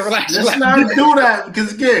playing. Relax. Let's not do that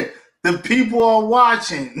because, again, the people are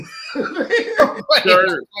watching.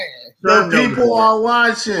 The people are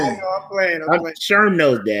watching. I'm playing. Sherm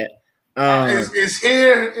knows that. It's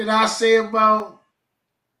here, and I'll say about.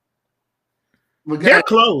 They're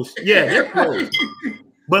close. Yeah, they're close.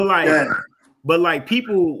 But like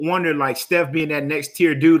people wonder, like Steph being that next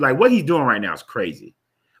tier dude, like what he's doing right now is crazy.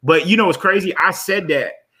 But you know what's crazy? I said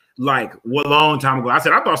that like a long time ago. I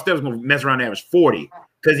said I thought Steph was gonna mess around and average 40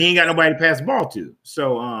 because he ain't got nobody to pass the ball to.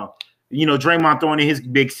 So you know, Draymond throwing in his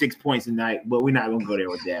big 6 points tonight, but we're not gonna go there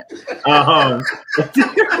with that.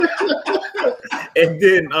 And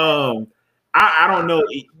then I don't know.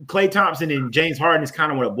 Klay Thompson and James Harden is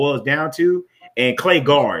kind of what it boils down to. And Klay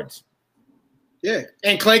guards. Yeah.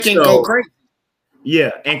 And Klay can go crazy.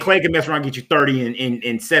 Yeah. And Klay can mess around and get you 30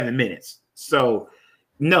 in 7 minutes. So,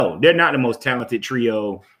 no, they're not the most talented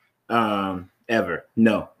trio ever.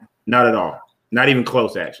 No, not at all. Not even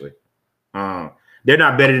close, actually. They're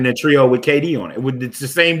not better than a trio with KD on it. It's the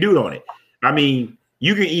same dude on it. I mean,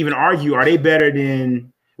 you can even argue, are they better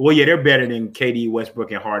than – well, yeah, they're better than KD,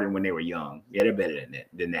 Westbrook, and Harden when they were young. Yeah, they're better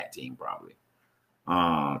than that team probably.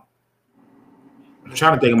 I'm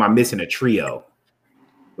trying to think, am I missing a trio?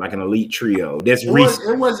 Like an elite trio. That's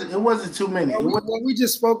recent. It wasn't too many. We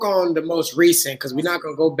just spoke on the most recent because we're not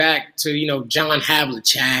gonna go back to, you know, John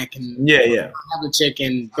Havlicek and Havlicek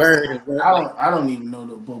and Bird. I don't even know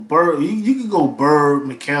but Bird. You can go Bird,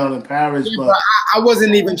 McHale, and Paris, but I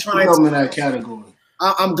wasn't even trying to come in that category.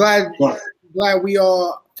 I'm glad we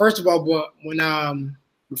all. First of all, but when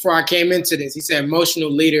before I came into this, he said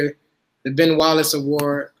emotional leader, the Ben Wallace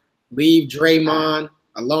Award. Leave Draymond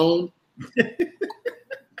alone. Now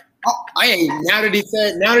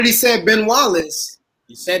that he said Ben Wallace,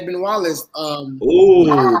 Ben Wallace.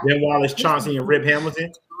 Ben Wallace, Chauncey, and Rip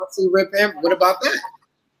Hamilton. What about that?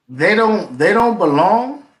 They don't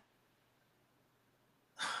belong.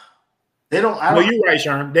 You're right,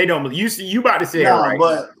 Sherm. They don't. You about to say it right,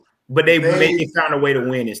 but they found a way to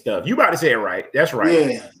win and stuff. You about to say it right. That's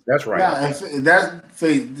right. Yeah, that's right.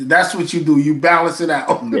 That's what you do. You balance it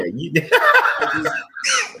out. Yeah,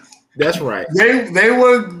 that's right. They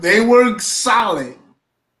were solid,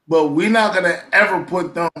 but we're not gonna ever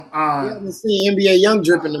put them on. We haven't seen NBA Young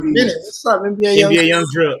Drip in a minute. What's up, NBA Young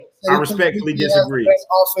Drip? I respectfully disagree. Best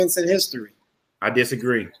offense in history. I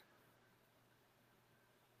disagree.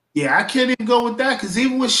 Yeah, I can't even go with that because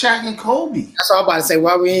even with Shaq and Kobe. That's all I'm about to say.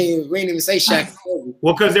 Why we ain't even say Shaq and Kobe?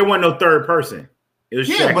 Well, because there wasn't no third person. It was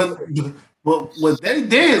Shaq. But what they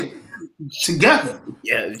did together.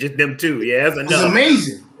 Yeah, just them two. Yeah, that's enough. It's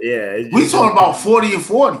amazing. Yeah. We talking about 40 and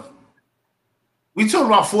 40. We talking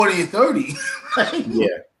about 40 and 30. Yeah.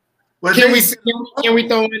 But can we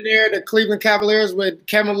throw in there the Cleveland Cavaliers with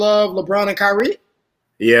Kevin Love, LeBron, and Kyrie?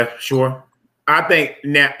 Yeah, sure. I think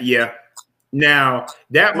now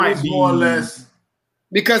that might be more or less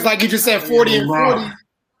because, like you just said, 40 and 40.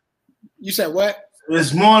 You said what?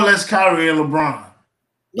 It's more or less Kyrie and LeBron.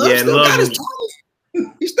 Love still got his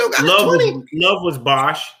 20. He still got his 20. Love was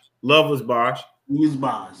Bosh. He was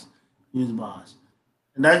Bosh.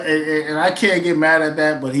 And I can't get mad at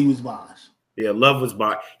that, but he was Bosh. Yeah, Love was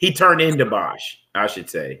Bosh. He turned into Bosh, I should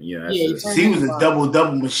say. He was a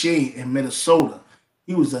double machine in Minnesota.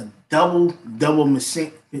 He was a double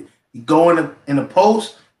machine. Go in the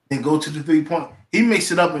post, then go to the 3-point. He makes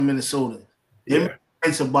it up in Minnesota.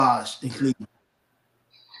 It's a Bosh in Cleveland.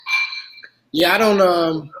 Yeah, I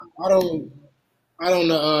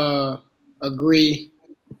don't agree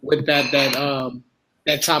with that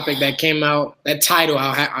that topic that came out, that title,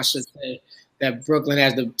 I should say, that Brooklyn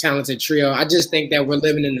has the talented trio. I just think that we're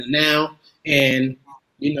living in the now, and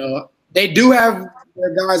they do have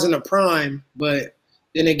their guys in the prime, but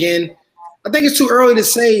then again, I think it's too early to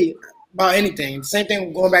say about anything. Same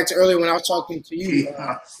thing going back to earlier when I was talking to you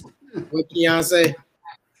with Beyonce.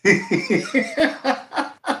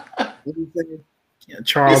 What you saying?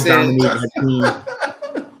 Charles dominated that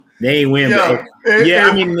team. They ain't win. I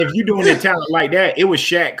mean, if you're doing a talent like that, it was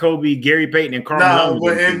Shaq, Kobe, Gary Payton, and Carmelo. No,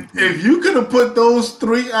 but if you could have put those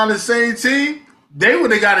three on the same team, they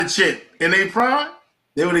would have got a chip. In their prime,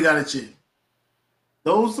 they would have got a chip.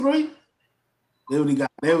 Those three, they would have got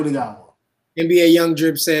one. NBA Young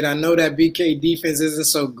Drip said, I know that BK defense isn't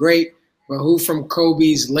so great, but who from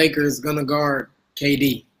Kobe's Lakers gonna guard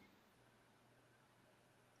KD?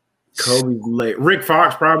 Rick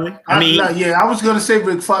Fox probably. I was gonna say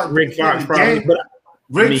Rick Fox. Rick Fox probably, but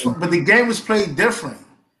the game was played different.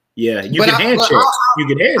 Yeah, you can hand check. You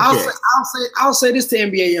can hand check. I'll say this to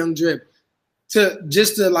NBA Young Drip to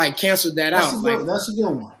like cancel that out. That's a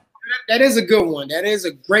good one. That is a good one. That is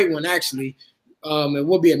a great one actually. It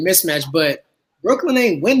will be a mismatch, but Brooklyn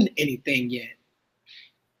ain't winning anything yet.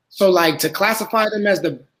 So like to classify them as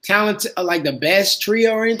the talented, like the best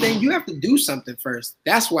trio or anything, you have to do something first.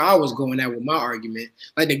 That's where I was going at with my argument.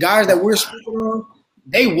 Like the guys that we're speaking on,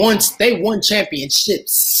 they won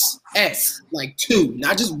championships. Like two,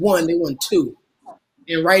 not just one, they won two.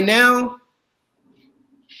 And right now,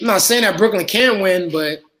 I'm not saying that Brooklyn can't win,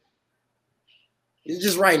 but it's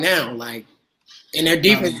just right now, like, and their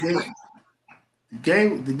defense.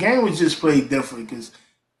 The game was just played different because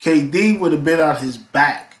KD would have been on his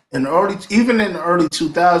back. Even in the early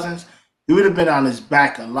 2000s, he would have been on his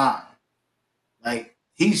back a lot. Like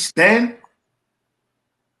him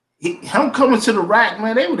coming to the rack,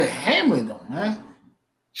 man, they would have hammered him, man.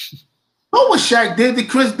 What Shaq did to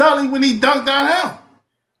Chris Dudley when he dunked on him?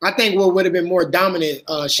 I think what would have been more dominant,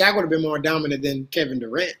 Shaq would have been more dominant than Kevin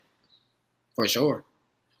Durant, for sure.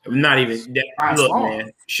 Not even that. Look,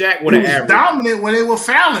 man, Shaq would have averaged dominant when they were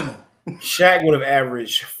fouling him. Shaq would have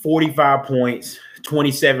averaged 45 points,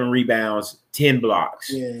 27 rebounds, 10 blocks.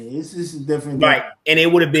 Yeah, this is different. Like, and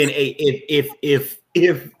it would have been if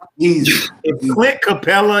Clint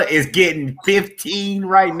Capella is getting 15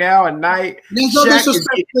 right now a night. There's no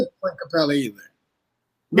disrespect to Clint Capella either.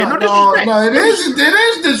 No, it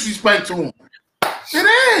is disrespect to him.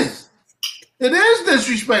 It is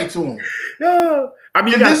disrespect to him. I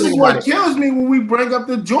mean, this is what kills me when we bring up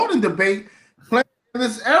the Jordan debate playing in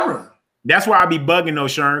this era. That's why I be bugging though,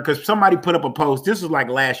 Sherm, because somebody put up a post. This was like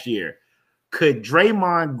last year. Could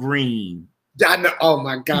Draymond Green oh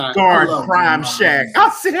my God, guard prime Shaq? I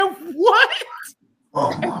said, what?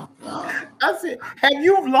 Oh my God. I said, have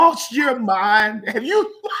you lost your mind? Have you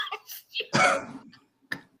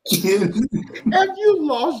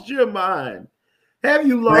lost your mind? Have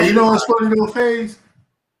you lost? Now, you know what's funny though, Faise?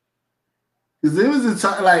 Because there was a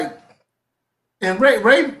time like, and Ray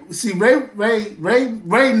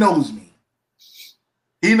knows me.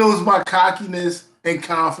 He knows my cockiness and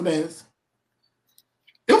confidence.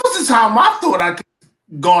 It was a time I thought I could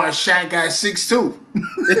guard Shaq at 6'2".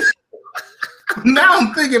 Now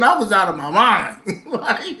I'm thinking I was out of my mind.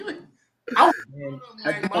 Like, I was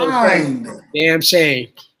out of my mind. Damn shame.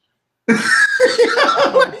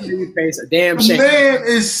 Damn shame. The man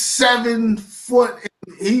is 7 foot.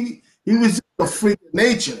 He was just a freak of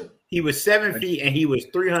nature. He was 7 feet and he was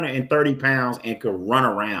 330 pounds and could run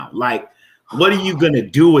around. Like, what are you gonna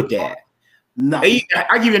do with that? No. I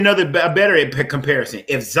give you a better comparison.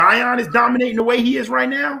 If Zion is dominating the way he is right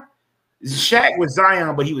now, Shaq was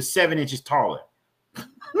Zion, but he was 7 inches taller.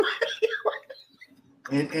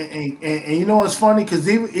 and you know what's funny? Because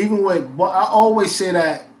even with I always say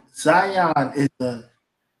that Zion is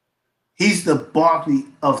he's the Barkley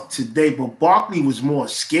of today, but Barkley was more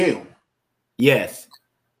skilled. Yes.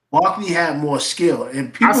 Barkley had more skill,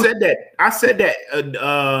 and people. I said that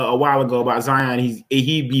a while ago about Zion.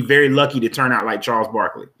 He'd be very lucky to turn out like Charles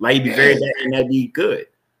Barkley. Like he'd be very lucky, and that'd be good.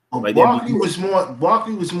 Like, Barkley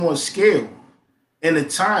was more skilled in the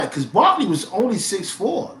time because Barkley was only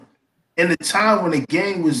 6'4" in the time when the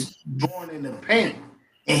game was drawn in the paint,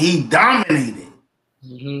 and he dominated.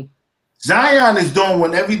 Mm-hmm. Zion is doing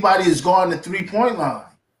when everybody is going to 3-point line.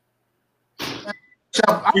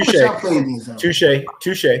 Touche.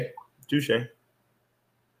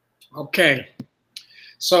 Okay.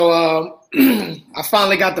 So I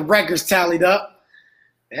finally got the records tallied up.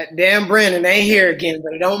 That damn Brandon ain't here again,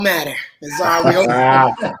 but it don't matter. It's all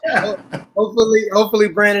right. Hopefully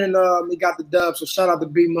Brandon he got the dub. So shout out to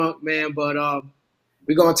B Monk, man. But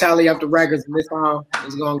we're gonna tally up the records and this how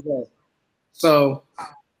it's gonna go. So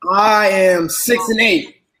I am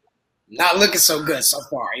 6-8. Not looking so good so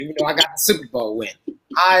far, even though I got the Super Bowl win.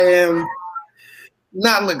 I am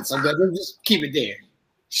not looking so good. Let's just keep it there.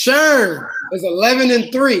 Sherm is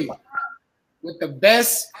 11-3 with the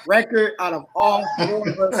best record out of all four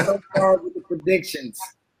of us so far with the predictions.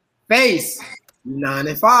 Faise,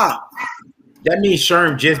 9-5. That means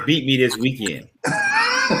Sherm just beat me this weekend.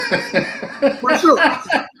 For sure.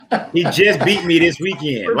 He just beat me this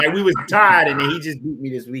weekend. Like we was tied, and then he just beat me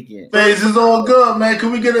this weekend. Faise is all good, man.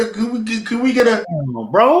 Can we get a?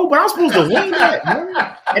 Bro, but I'm supposed to win that,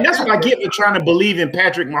 man. And that's what I get for trying to believe in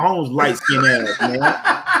Patrick Mahomes' light skin ass, man.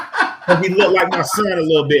 Because he looked like my son a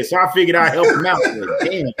little bit, so I figured I'd help him out with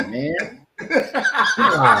it. Damn, man.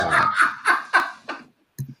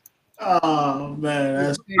 Oh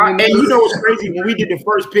man, and you know what's crazy? When we did the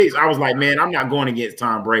first picks, I was like, man, I'm not going against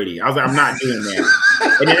Tom Brady. I was like, I'm not doing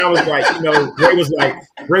that. And then I was like, you know, Ray was like,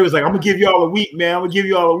 I'm gonna give y'all a week, man. I'm gonna give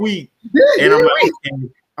y'all a week. And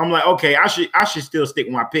I'm like, okay, I should still stick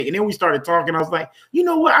with my pick. And then we started talking. I was like, you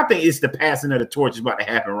know what? I think it's the passing of the torch is about to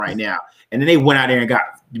happen right now. And then they went out there and got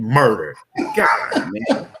murdered. God,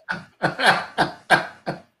 man.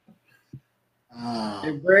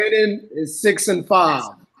 And Brandon is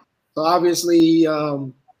 6-5. So obviously he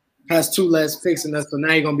has 2 less picks than us. So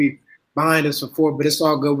now you're gonna be behind us for 4, but it's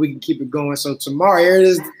all good. We can keep it going. So tomorrow, here it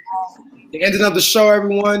is. The ending of the show,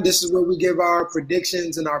 everyone. This is where we give our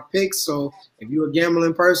predictions and our picks. So if you're a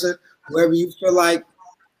gambling person, whoever you feel like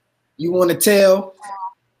you want to tell,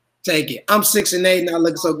 take it. I'm 6-8, not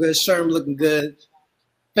looking so good. Sherm looking good.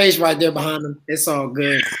 Faise right there behind him. It's all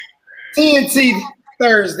good. TNT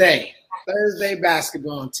Thursday. Thursday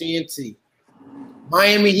basketball on TNT.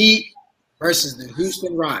 Miami Heat versus the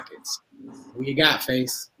Houston Rockets. Who you got,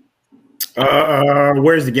 Faise?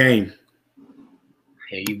 Where's the game?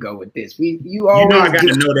 Here you go with this. You always I got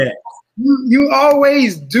to know that. You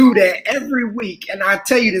always do that every week, and I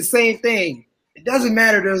tell you the same thing. It doesn't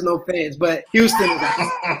matter. There's no fans, but Houston is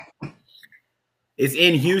It's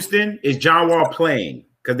in Houston. Is John Wall playing?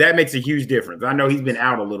 Because that makes a huge difference. I know he's been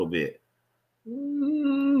out a little bit.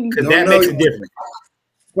 Because that makes a difference.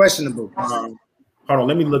 Questionable. Hold on.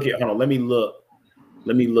 Let me look.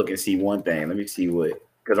 Let me look and see one thing. Let me see what.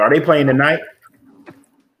 Because are they playing tonight?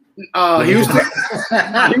 Houston. Houston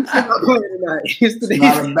not playing tonight. Houston. A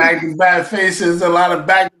lot of back-to-back faces. A lot of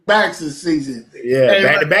back-to-backs this season. Yeah,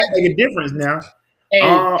 back-to-back make a difference now. Hey,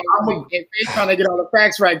 Faise trying to get all the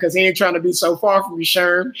facts right because he ain't trying to be so far from you,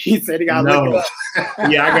 Sherm. He said he got to look it up.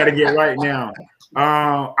 Yeah, I got to get right now.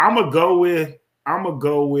 I'm gonna go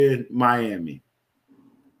with Miami.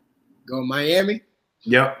 Go Miami.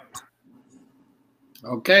 Yep.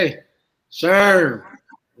 Okay, Sherm,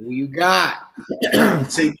 who you got? I'm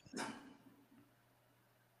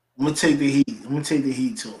gonna take the Heat. I'm gonna take the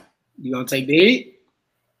Heat too. You gonna take the Heat?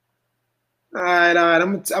 All right.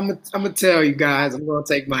 I'm gonna tell you guys. I'm gonna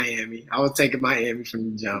take Miami. I was taking Miami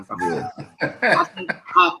from the jump.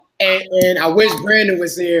 And I wish Brandon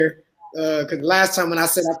was here because last time when I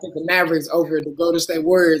said I took the Mavericks over the Golden State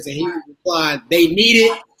Warriors, and he replied they need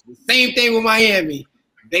it. The same thing with Miami.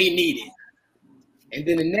 They need it. And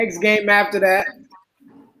then the next game after that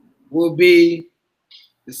will be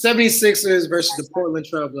the 76ers versus the Portland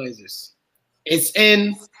Trailblazers. It's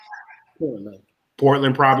in Portland.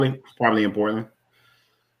 Portland, probably in Portland,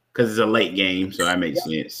 because it's a late game, so that makes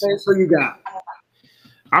sense. That's what you got.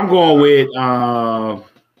 I'm going with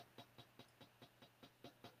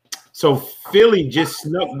so Philly just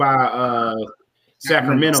snuck by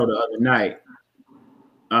Sacramento the other night.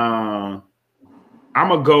 I'm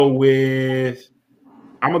gonna go with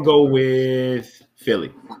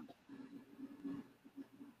Philly.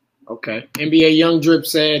 Okay. NBA Young Drip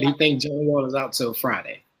said he thinks John Wall is out till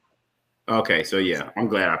Friday. Okay, so yeah, I'm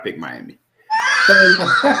glad I picked Miami. Who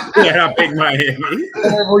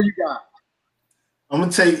you got? I'm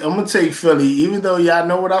gonna take Philly, even though y'all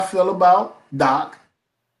know what I feel about Doc.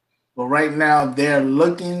 But right now they're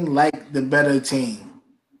looking like the better team.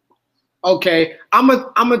 Okay, I'm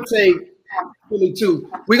gonna take Philly too.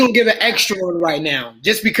 We're gonna give an extra one right now,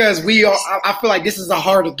 just because we are. I feel like this is a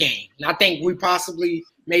harder game, and I think we possibly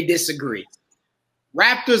may disagree.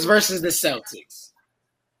 Raptors versus the Celtics.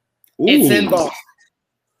 Ooh. It's in Boston.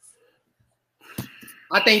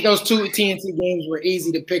 I think those 2 TNT games were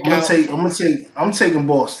easy to pick out. I'm taking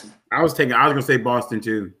Boston. I was gonna say Boston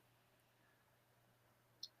too.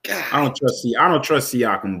 God. I don't trust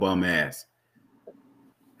Siakam bum ass.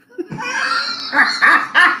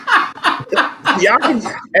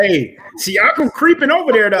 Siakam creeping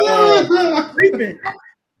over there to creeping.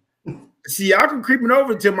 Siakam creeping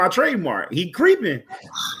over to my trademark. He creeping.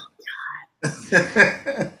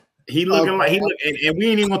 He looking like he look, and we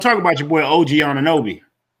ain't even gonna talk about your boy OG Anunoby.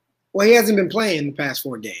 Well, he hasn't been playing the past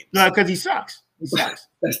 4 games. No, because he sucks. He sucks.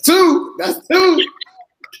 That's two.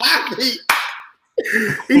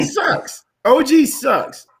 He sucks. OG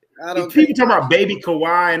sucks. I don't People talk about baby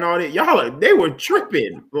Kawhi and all that. Y'all, they were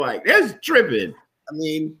tripping. Like, that's tripping. I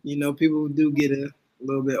mean, people do get a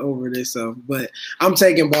little bit over this, but I'm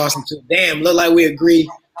taking Boston too. Damn, look like we agree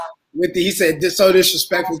with he said this so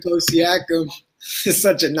disrespectful to Siakam. He's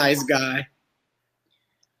such a nice guy.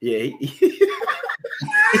 Yeah,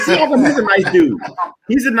 Siakam is a nice dude.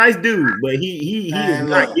 He's a nice dude, but he is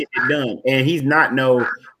not getting it done. And he's not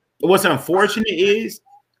what's unfortunate is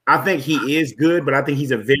I think he is good, but I think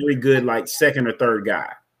he's a very good like second or third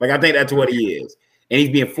guy. Like I think that's what he is. And he's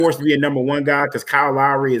being forced to be a number one guy because Kyle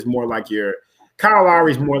Lowry is more like Kyle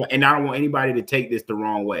Lowry is more like, and I don't want anybody to take this the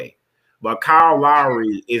wrong way, but Kyle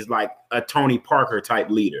Lowry is like a Tony Parker type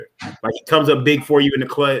leader. Like he comes up big for you in the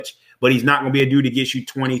clutch, but he's not going to be a dude that gets you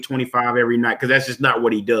 20, 25 every night because that's just not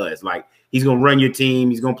what he does. Like he's going to run your team.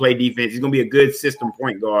 He's going to play defense. He's going to be a good system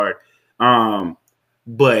point guard.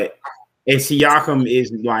 But and Siakam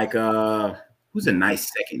is like who's a nice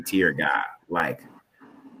second tier guy? Like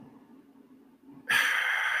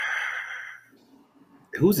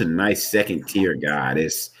who's a nice second tier guy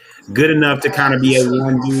that's good enough to kind of be a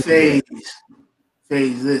one dude.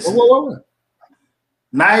 Faise, listen. Whoa.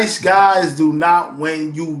 Nice guys do not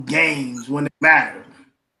win you games when it matters.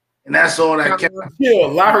 And that's all that counts. Yeah,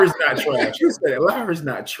 Lowry's not trash. You said it. Lowry's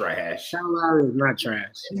not trash. Lowry is not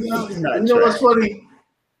trash. You know what's funny?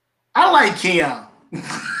 I like Keon.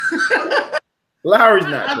 Lowry's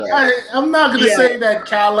not trash. I'm not going to say that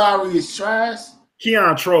Kyle Lowry is trash.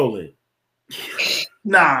 Keon trolling.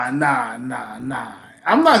 Nah.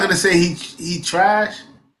 I'm not going to say he trash.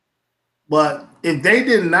 But if they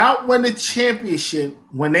did not win the championship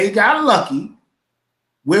when they got lucky,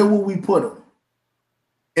 where would we put them?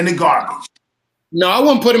 In the garbage. No, I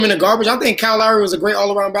wouldn't put him in the garbage. I think Kyle Lowry was a great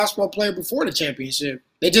all-around basketball player before the championship.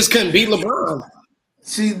 They just couldn't beat LeBron.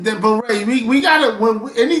 See, but Ray, we gotta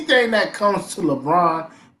anything that comes to LeBron,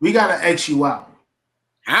 we gotta X you out.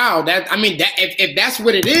 How? If that's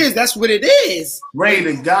what it is, that's what it is. Ray,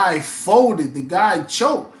 the guy folded, the guy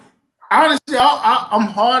choked. Honestly, I'm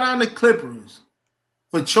hard on the Clippers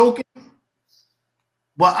for choking,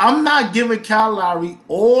 but I'm not giving Kyle Lowry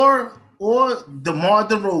or DeMar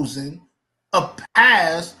DeRozan a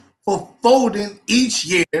pass for folding each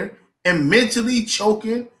year and mentally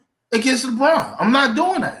choking against LeBron. I'm not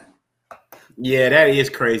doing that. Yeah, that is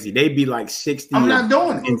crazy. They'd be like 60. I'm not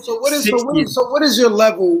doing it. So what is your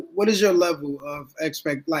level? What is your level of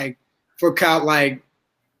for Kyle like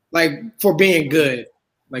for being good?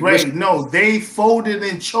 Like right? No, they folded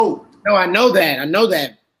and choked. No, I know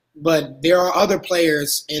that. But there are other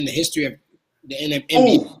players in the history of the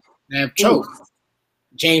NBA that have choked.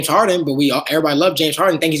 James Harden, but everybody love James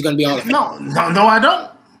Harden. Think he's going to be Hall of Famer. No, I don't.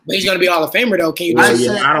 But he's going to be Hall of Famer though. Can you?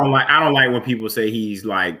 I don't like when people say he's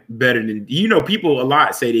like better than. People a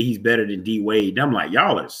lot say that he's better than D Wade. I'm like,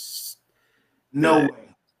 y'all are no way.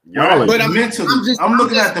 Y'all but mentally, I'm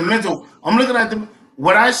looking at the mental. I'm looking at the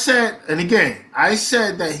what I said, and again, I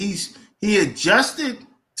said that he adjusted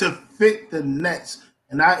to fit the Nets,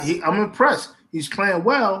 and I'm impressed. He's playing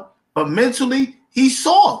well, but mentally he's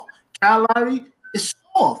soft. Kyle Lowry is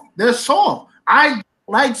soft. They're soft. I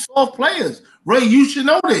like soft players. Ray, you should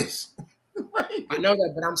know this. I know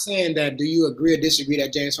that, but I'm saying that. Do you agree or disagree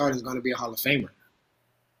that James Harden is going to be a Hall of Famer?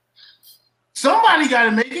 Somebody got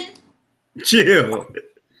to make it. Chill.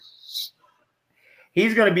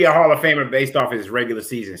 He's going to be a Hall of Famer based off his regular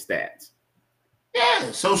season stats.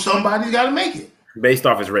 Yeah, so somebody's got to make it. Based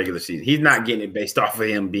off his regular season. He's not getting it based off of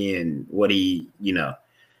him being what he,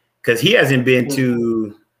 because he hasn't been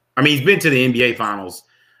to – he's been to the NBA Finals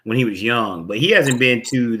when he was young, but he hasn't been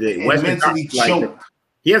to the Western Conference.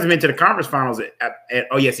 He hasn't been to the conference finals.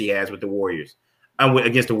 Oh, yes, he has with the Warriors.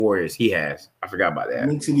 Against the Warriors, he has. I forgot about that.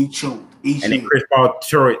 Mentally choked. And then Chris Paul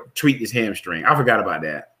tweaked his hamstring. I forgot about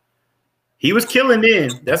that. He was killing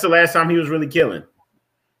then. That's the last time he was really killing.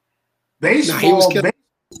 Baseball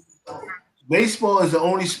is the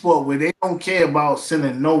only sport where they don't care about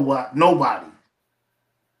sending nobody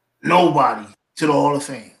to the Hall of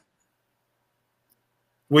Fame.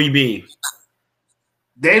 What do you mean?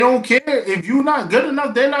 They don't care. If you're not good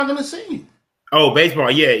enough, they're not going to see you. Oh, baseball.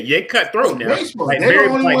 Yeah, they cutthroat now. Baseball. Like they're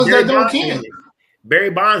the only ones that don't care. Barry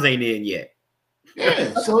Bonds ain't in yet.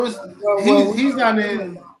 Yeah, so he's not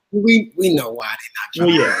in. We know why they're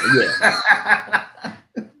not. Yeah.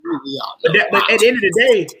 But at the end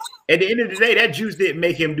of the day, that juice didn't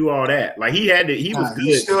make him do all that. Like he was good.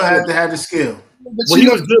 He still had to have the skill. Well, he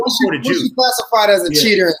was good before the juice. You classified as a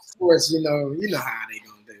cheater in sports, you know how they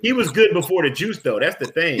gonna do. He was good before the juice, though. That's the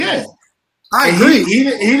thing. Yeah, I agree. He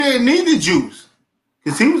didn't need the juice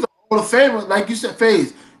because he was a Hall of Famer, like you said,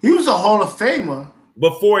 Faise. He was a Hall of Famer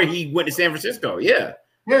before he went to San Francisco. Yeah.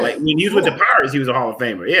 Like when he was with the Pirates, he was a Hall of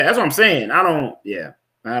Famer. Yeah, that's what I'm saying. I don't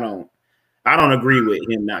agree with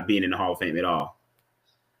him not being in the Hall of Fame at all.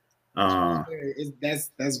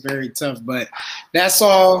 That's very tough, but that's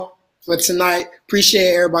all for tonight.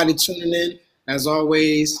 Appreciate everybody tuning in. As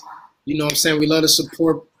always, you know what I'm saying? We love the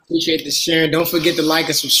support. Appreciate the sharing. Don't forget to like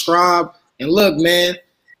and subscribe. And look, man,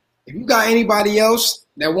 if you got anybody else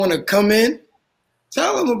that want to come in,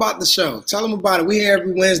 tell them about the show. Tell them about it. We're here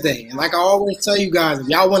every Wednesday. And like I always tell you guys, if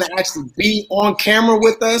y'all want to actually be on camera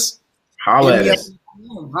with us, holla at us.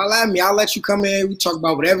 Holla at me. I'll let you come in. We talk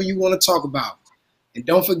about whatever you want to talk about. And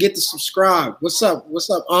don't forget to subscribe. What's up? What's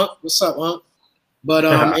up, Unc? What's up, Unc? But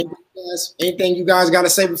anything you guys got to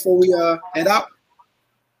say before we head out?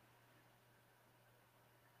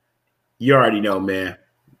 You already know, man.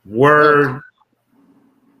 Word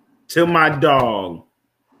to my dog,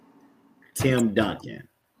 Tim Duncan.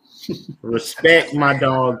 Respect my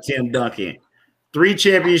dog, Tim Duncan. 3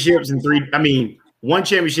 championships and 1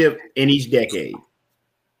 championship in each decade.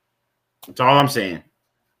 That's all I'm saying.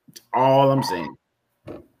 That's all I'm saying.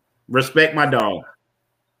 Respect my dog.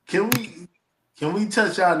 Can we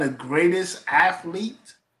touch on the greatest athlete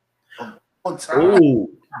of all time? Ooh,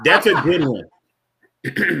 that's a good one.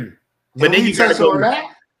 But then you gotta go.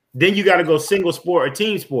 Then you gotta go single sport or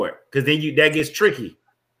team sport because then that gets tricky.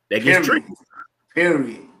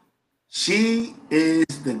 Period. She is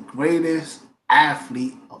the greatest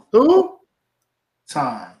athlete of all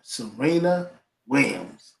time. Serena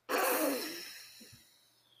Williams.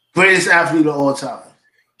 Greatest athlete of all time.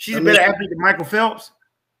 She's a better athlete than Michael Phelps.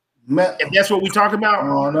 If that's what we talk about.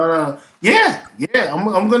 No. Yeah. I'm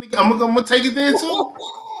gonna take it there too.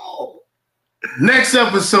 Next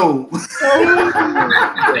episode.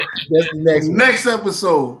 Next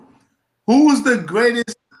episode. Who's the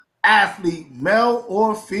greatest athlete, male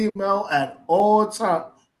or female, at all time?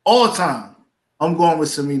 All time. I'm going with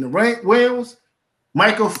Serena Williams.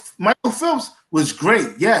 Michael Phelps was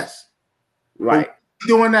great. Yes. Right.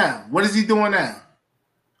 What is he doing now?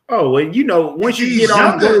 Oh, well, you know, once you get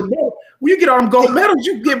on gold medals,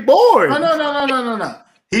 you get bored. No.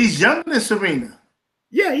 He's younger than Serena.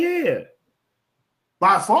 Yeah.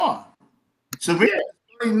 By far. Serena,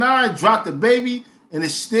 39, dropped the baby, and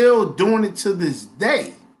is still doing it to this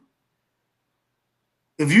day.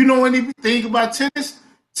 If you know anything about tennis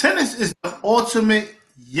is the ultimate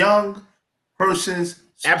young person's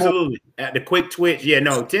sport. Absolutely. At the quick twitch. Yeah,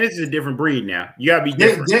 no, tennis is a different breed now. You gotta be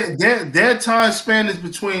different. Their time span is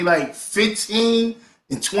between like 15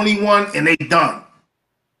 and 21, and they're done.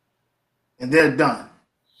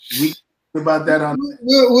 We talk about that on.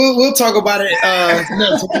 We'll talk about it. I'll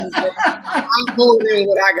go in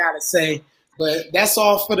what I gotta say, but that's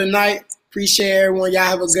all for the night. Appreciate everyone. Y'all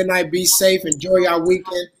have a good night. Be safe. Enjoy y'all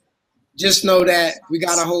weekend. Just know that we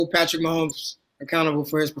gotta hold Patrick Mahomes accountable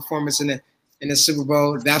for his performance in the Super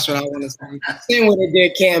Bowl. That's what I want to say. Same way they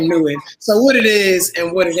did Cam Newton. So what it is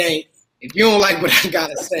and what it ain't. If you don't like what I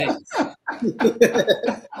gotta say,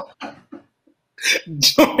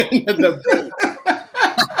 join the debate.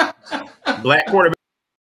 Black quarterback.